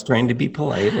I was trying to be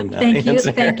polite and not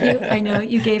answer. Thank you. I know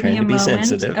you gave me a moment.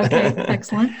 Sensitive. Okay,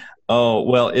 excellent. Oh,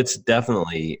 well, it's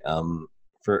definitely,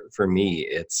 for me,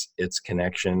 it's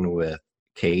connection with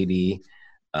Katie,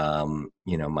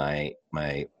 my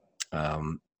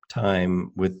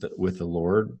time with the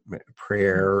Lord,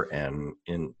 prayer and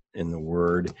in the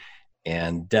Word.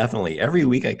 And definitely every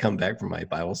week I come back from my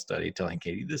Bible study telling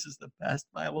Katie, this is the best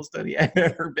Bible study I've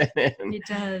ever been in. It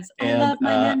does. I love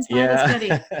my men's Bible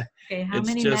study. Okay, how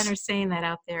many men are saying that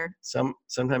out there?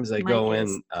 Sometimes I go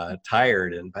in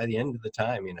tired, and by the end of the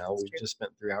time, we've just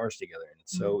spent 3 hours together, and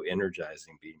it's so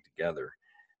energizing being together.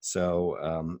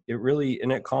 So it really,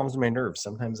 and it calms my nerves.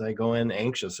 Sometimes I go in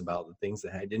anxious about the things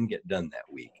that I didn't get done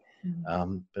that week.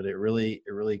 But it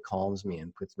really calms me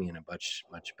and puts me in a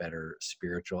much better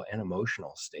spiritual and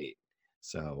emotional state.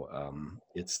 So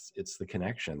it's the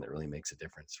connection that really makes a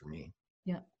difference for me.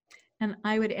 Yeah. And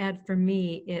I would add, for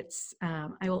me, it's,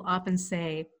 I will often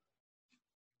say,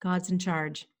 God's in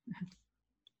charge.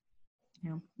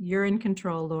 You're in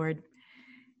control, Lord.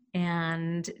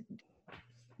 And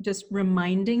just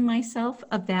reminding myself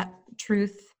of that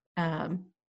truth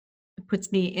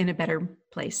puts me in a better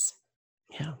place.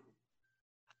 Yeah.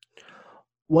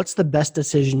 What's the best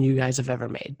decision you guys have ever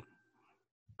made?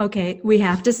 Okay, we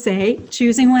have to say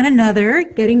choosing one another,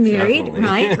 getting married,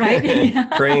 Definitely.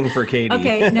 right? Praying for Katie.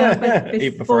 Okay, no, but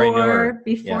Before I knew her.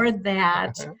 before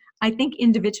that, I think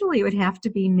individually it would have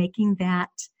to be making that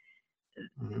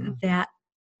that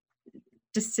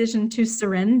decision to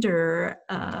surrender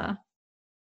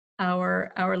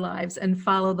our lives and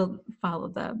follow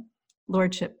the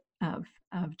lordship of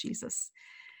Jesus.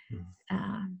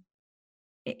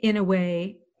 In a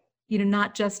way,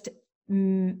 not just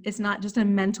it's not just a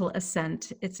mental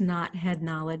assent. It's not head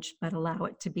knowledge, but allow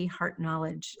it to be heart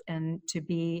knowledge and to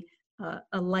be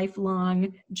a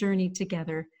lifelong journey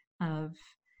together of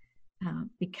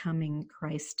becoming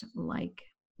Christ-like.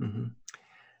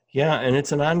 Yeah, and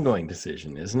it's an ongoing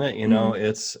decision, isn't it?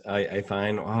 It's I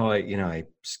find I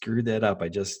screwed that up. I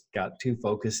just got too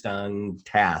focused on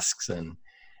tasks and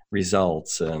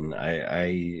results, and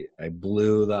I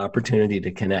blew the opportunity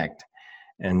to connect.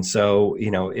 And so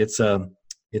it's a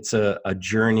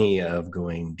journey of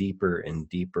going deeper and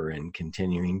deeper and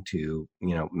continuing to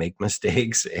make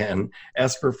mistakes and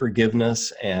ask for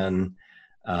forgiveness and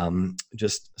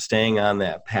just staying on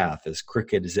that path, as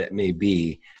crooked as it may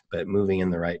be, but moving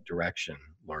in the right direction,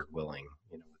 Lord willing,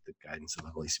 with the guidance of the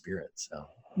Holy Spirit. So,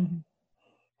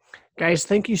 guys,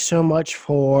 thank you so much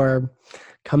for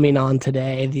coming on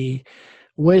today. The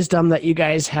wisdom that you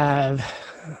guys have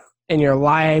in your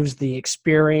lives, the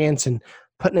experience, and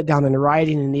putting it down in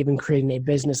writing, and even creating a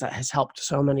business that has helped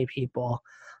so many people.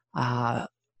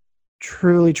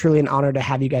 Truly, truly an honor to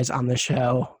have you guys on the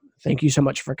show. Thank you so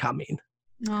much for coming.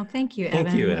 Oh, thank you, Evan.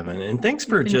 Thank you, Evan. And thanks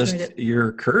for just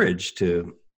your courage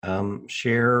to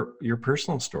share your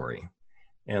personal story.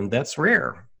 And that's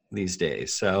rare these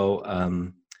days. So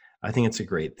I think it's a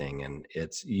great thing. And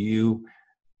it's your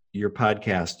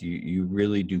podcast, you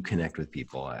really do connect with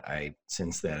people. I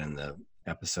sense that in the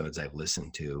episodes I've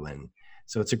listened to. And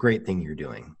so it's a great thing you're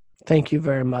doing. Thank you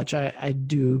very much. I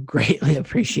do greatly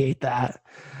appreciate that.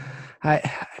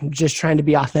 I'm just trying to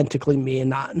be authentically me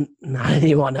and not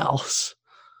anyone else.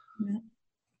 Yeah.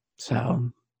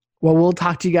 So, well, we'll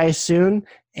talk to you guys soon,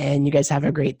 and you guys have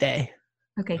a great day.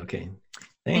 Okay. Thanks.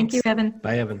 Thank you, Evan.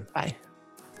 Bye, Evan. Bye.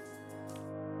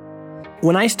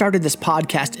 When I started this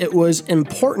podcast, it was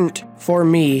important for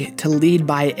me to lead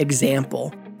by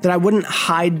example, that I wouldn't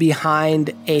hide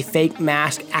behind a fake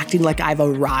mask, acting like I've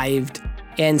arrived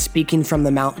and speaking from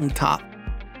the mountaintop.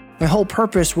 My whole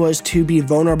purpose was to be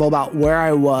vulnerable about where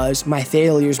I was, my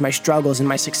failures, my struggles, and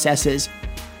my successes,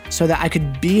 so that I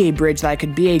could be a bridge, that I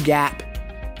could be a gap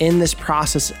in this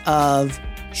process of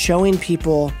showing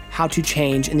people how to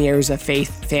change in the areas of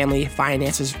faith, family,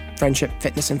 finances, friendship,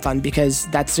 fitness, and fun, because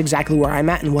that's exactly where I'm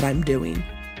at and what I'm doing.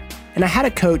 And I had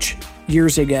a coach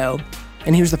years ago,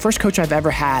 and he was the first coach I've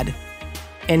ever had.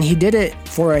 And he did it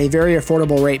for a very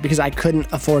affordable rate because I couldn't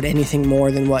afford anything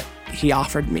more than what he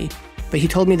offered me. But he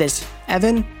told me this: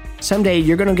 Evan, someday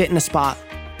you're going to get in a spot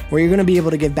where you're going to be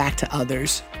able to give back to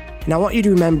others. And I want you to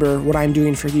remember what I'm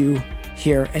doing for you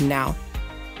here and now,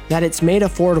 that it's made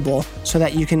affordable so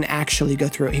that you can actually go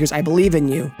through it. He goes, I believe in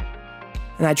you,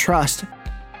 and I trust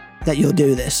that you'll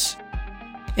do this.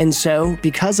 And so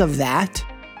because of that,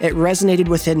 it resonated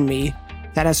within me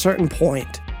that at a certain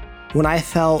point, when I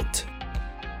felt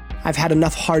I've had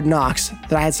enough hard knocks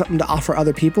that I had something to offer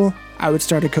other people, I would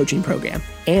start a coaching program.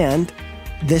 And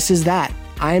this is that.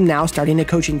 I am now starting a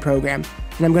coaching program,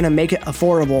 and I'm going to make it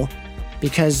affordable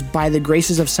because by the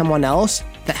graces of someone else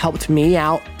that helped me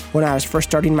out when I was first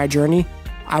starting my journey,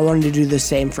 I wanted to do the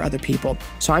same for other people.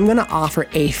 So I'm going to offer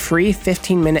a free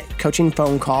 15-minute coaching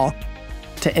phone call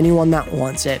to anyone that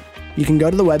wants it. You can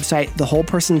go to the website,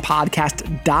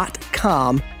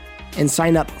 thewholepersonpodcast.com, and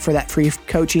sign up for that free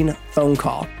coaching phone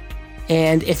call.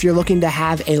 And if you're looking to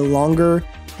have a longer,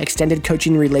 extended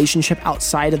coaching relationship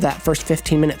outside of that first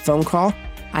 15-minute phone call,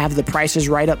 I have the prices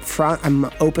right up front. I'm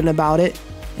open about it,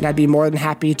 and I'd be more than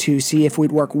happy to see if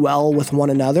we'd work well with one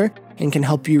another and can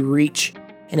help you reach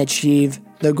and achieve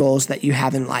the goals that you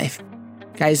have in life.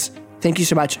 Guys, thank you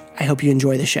so much. I hope you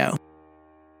enjoy the show.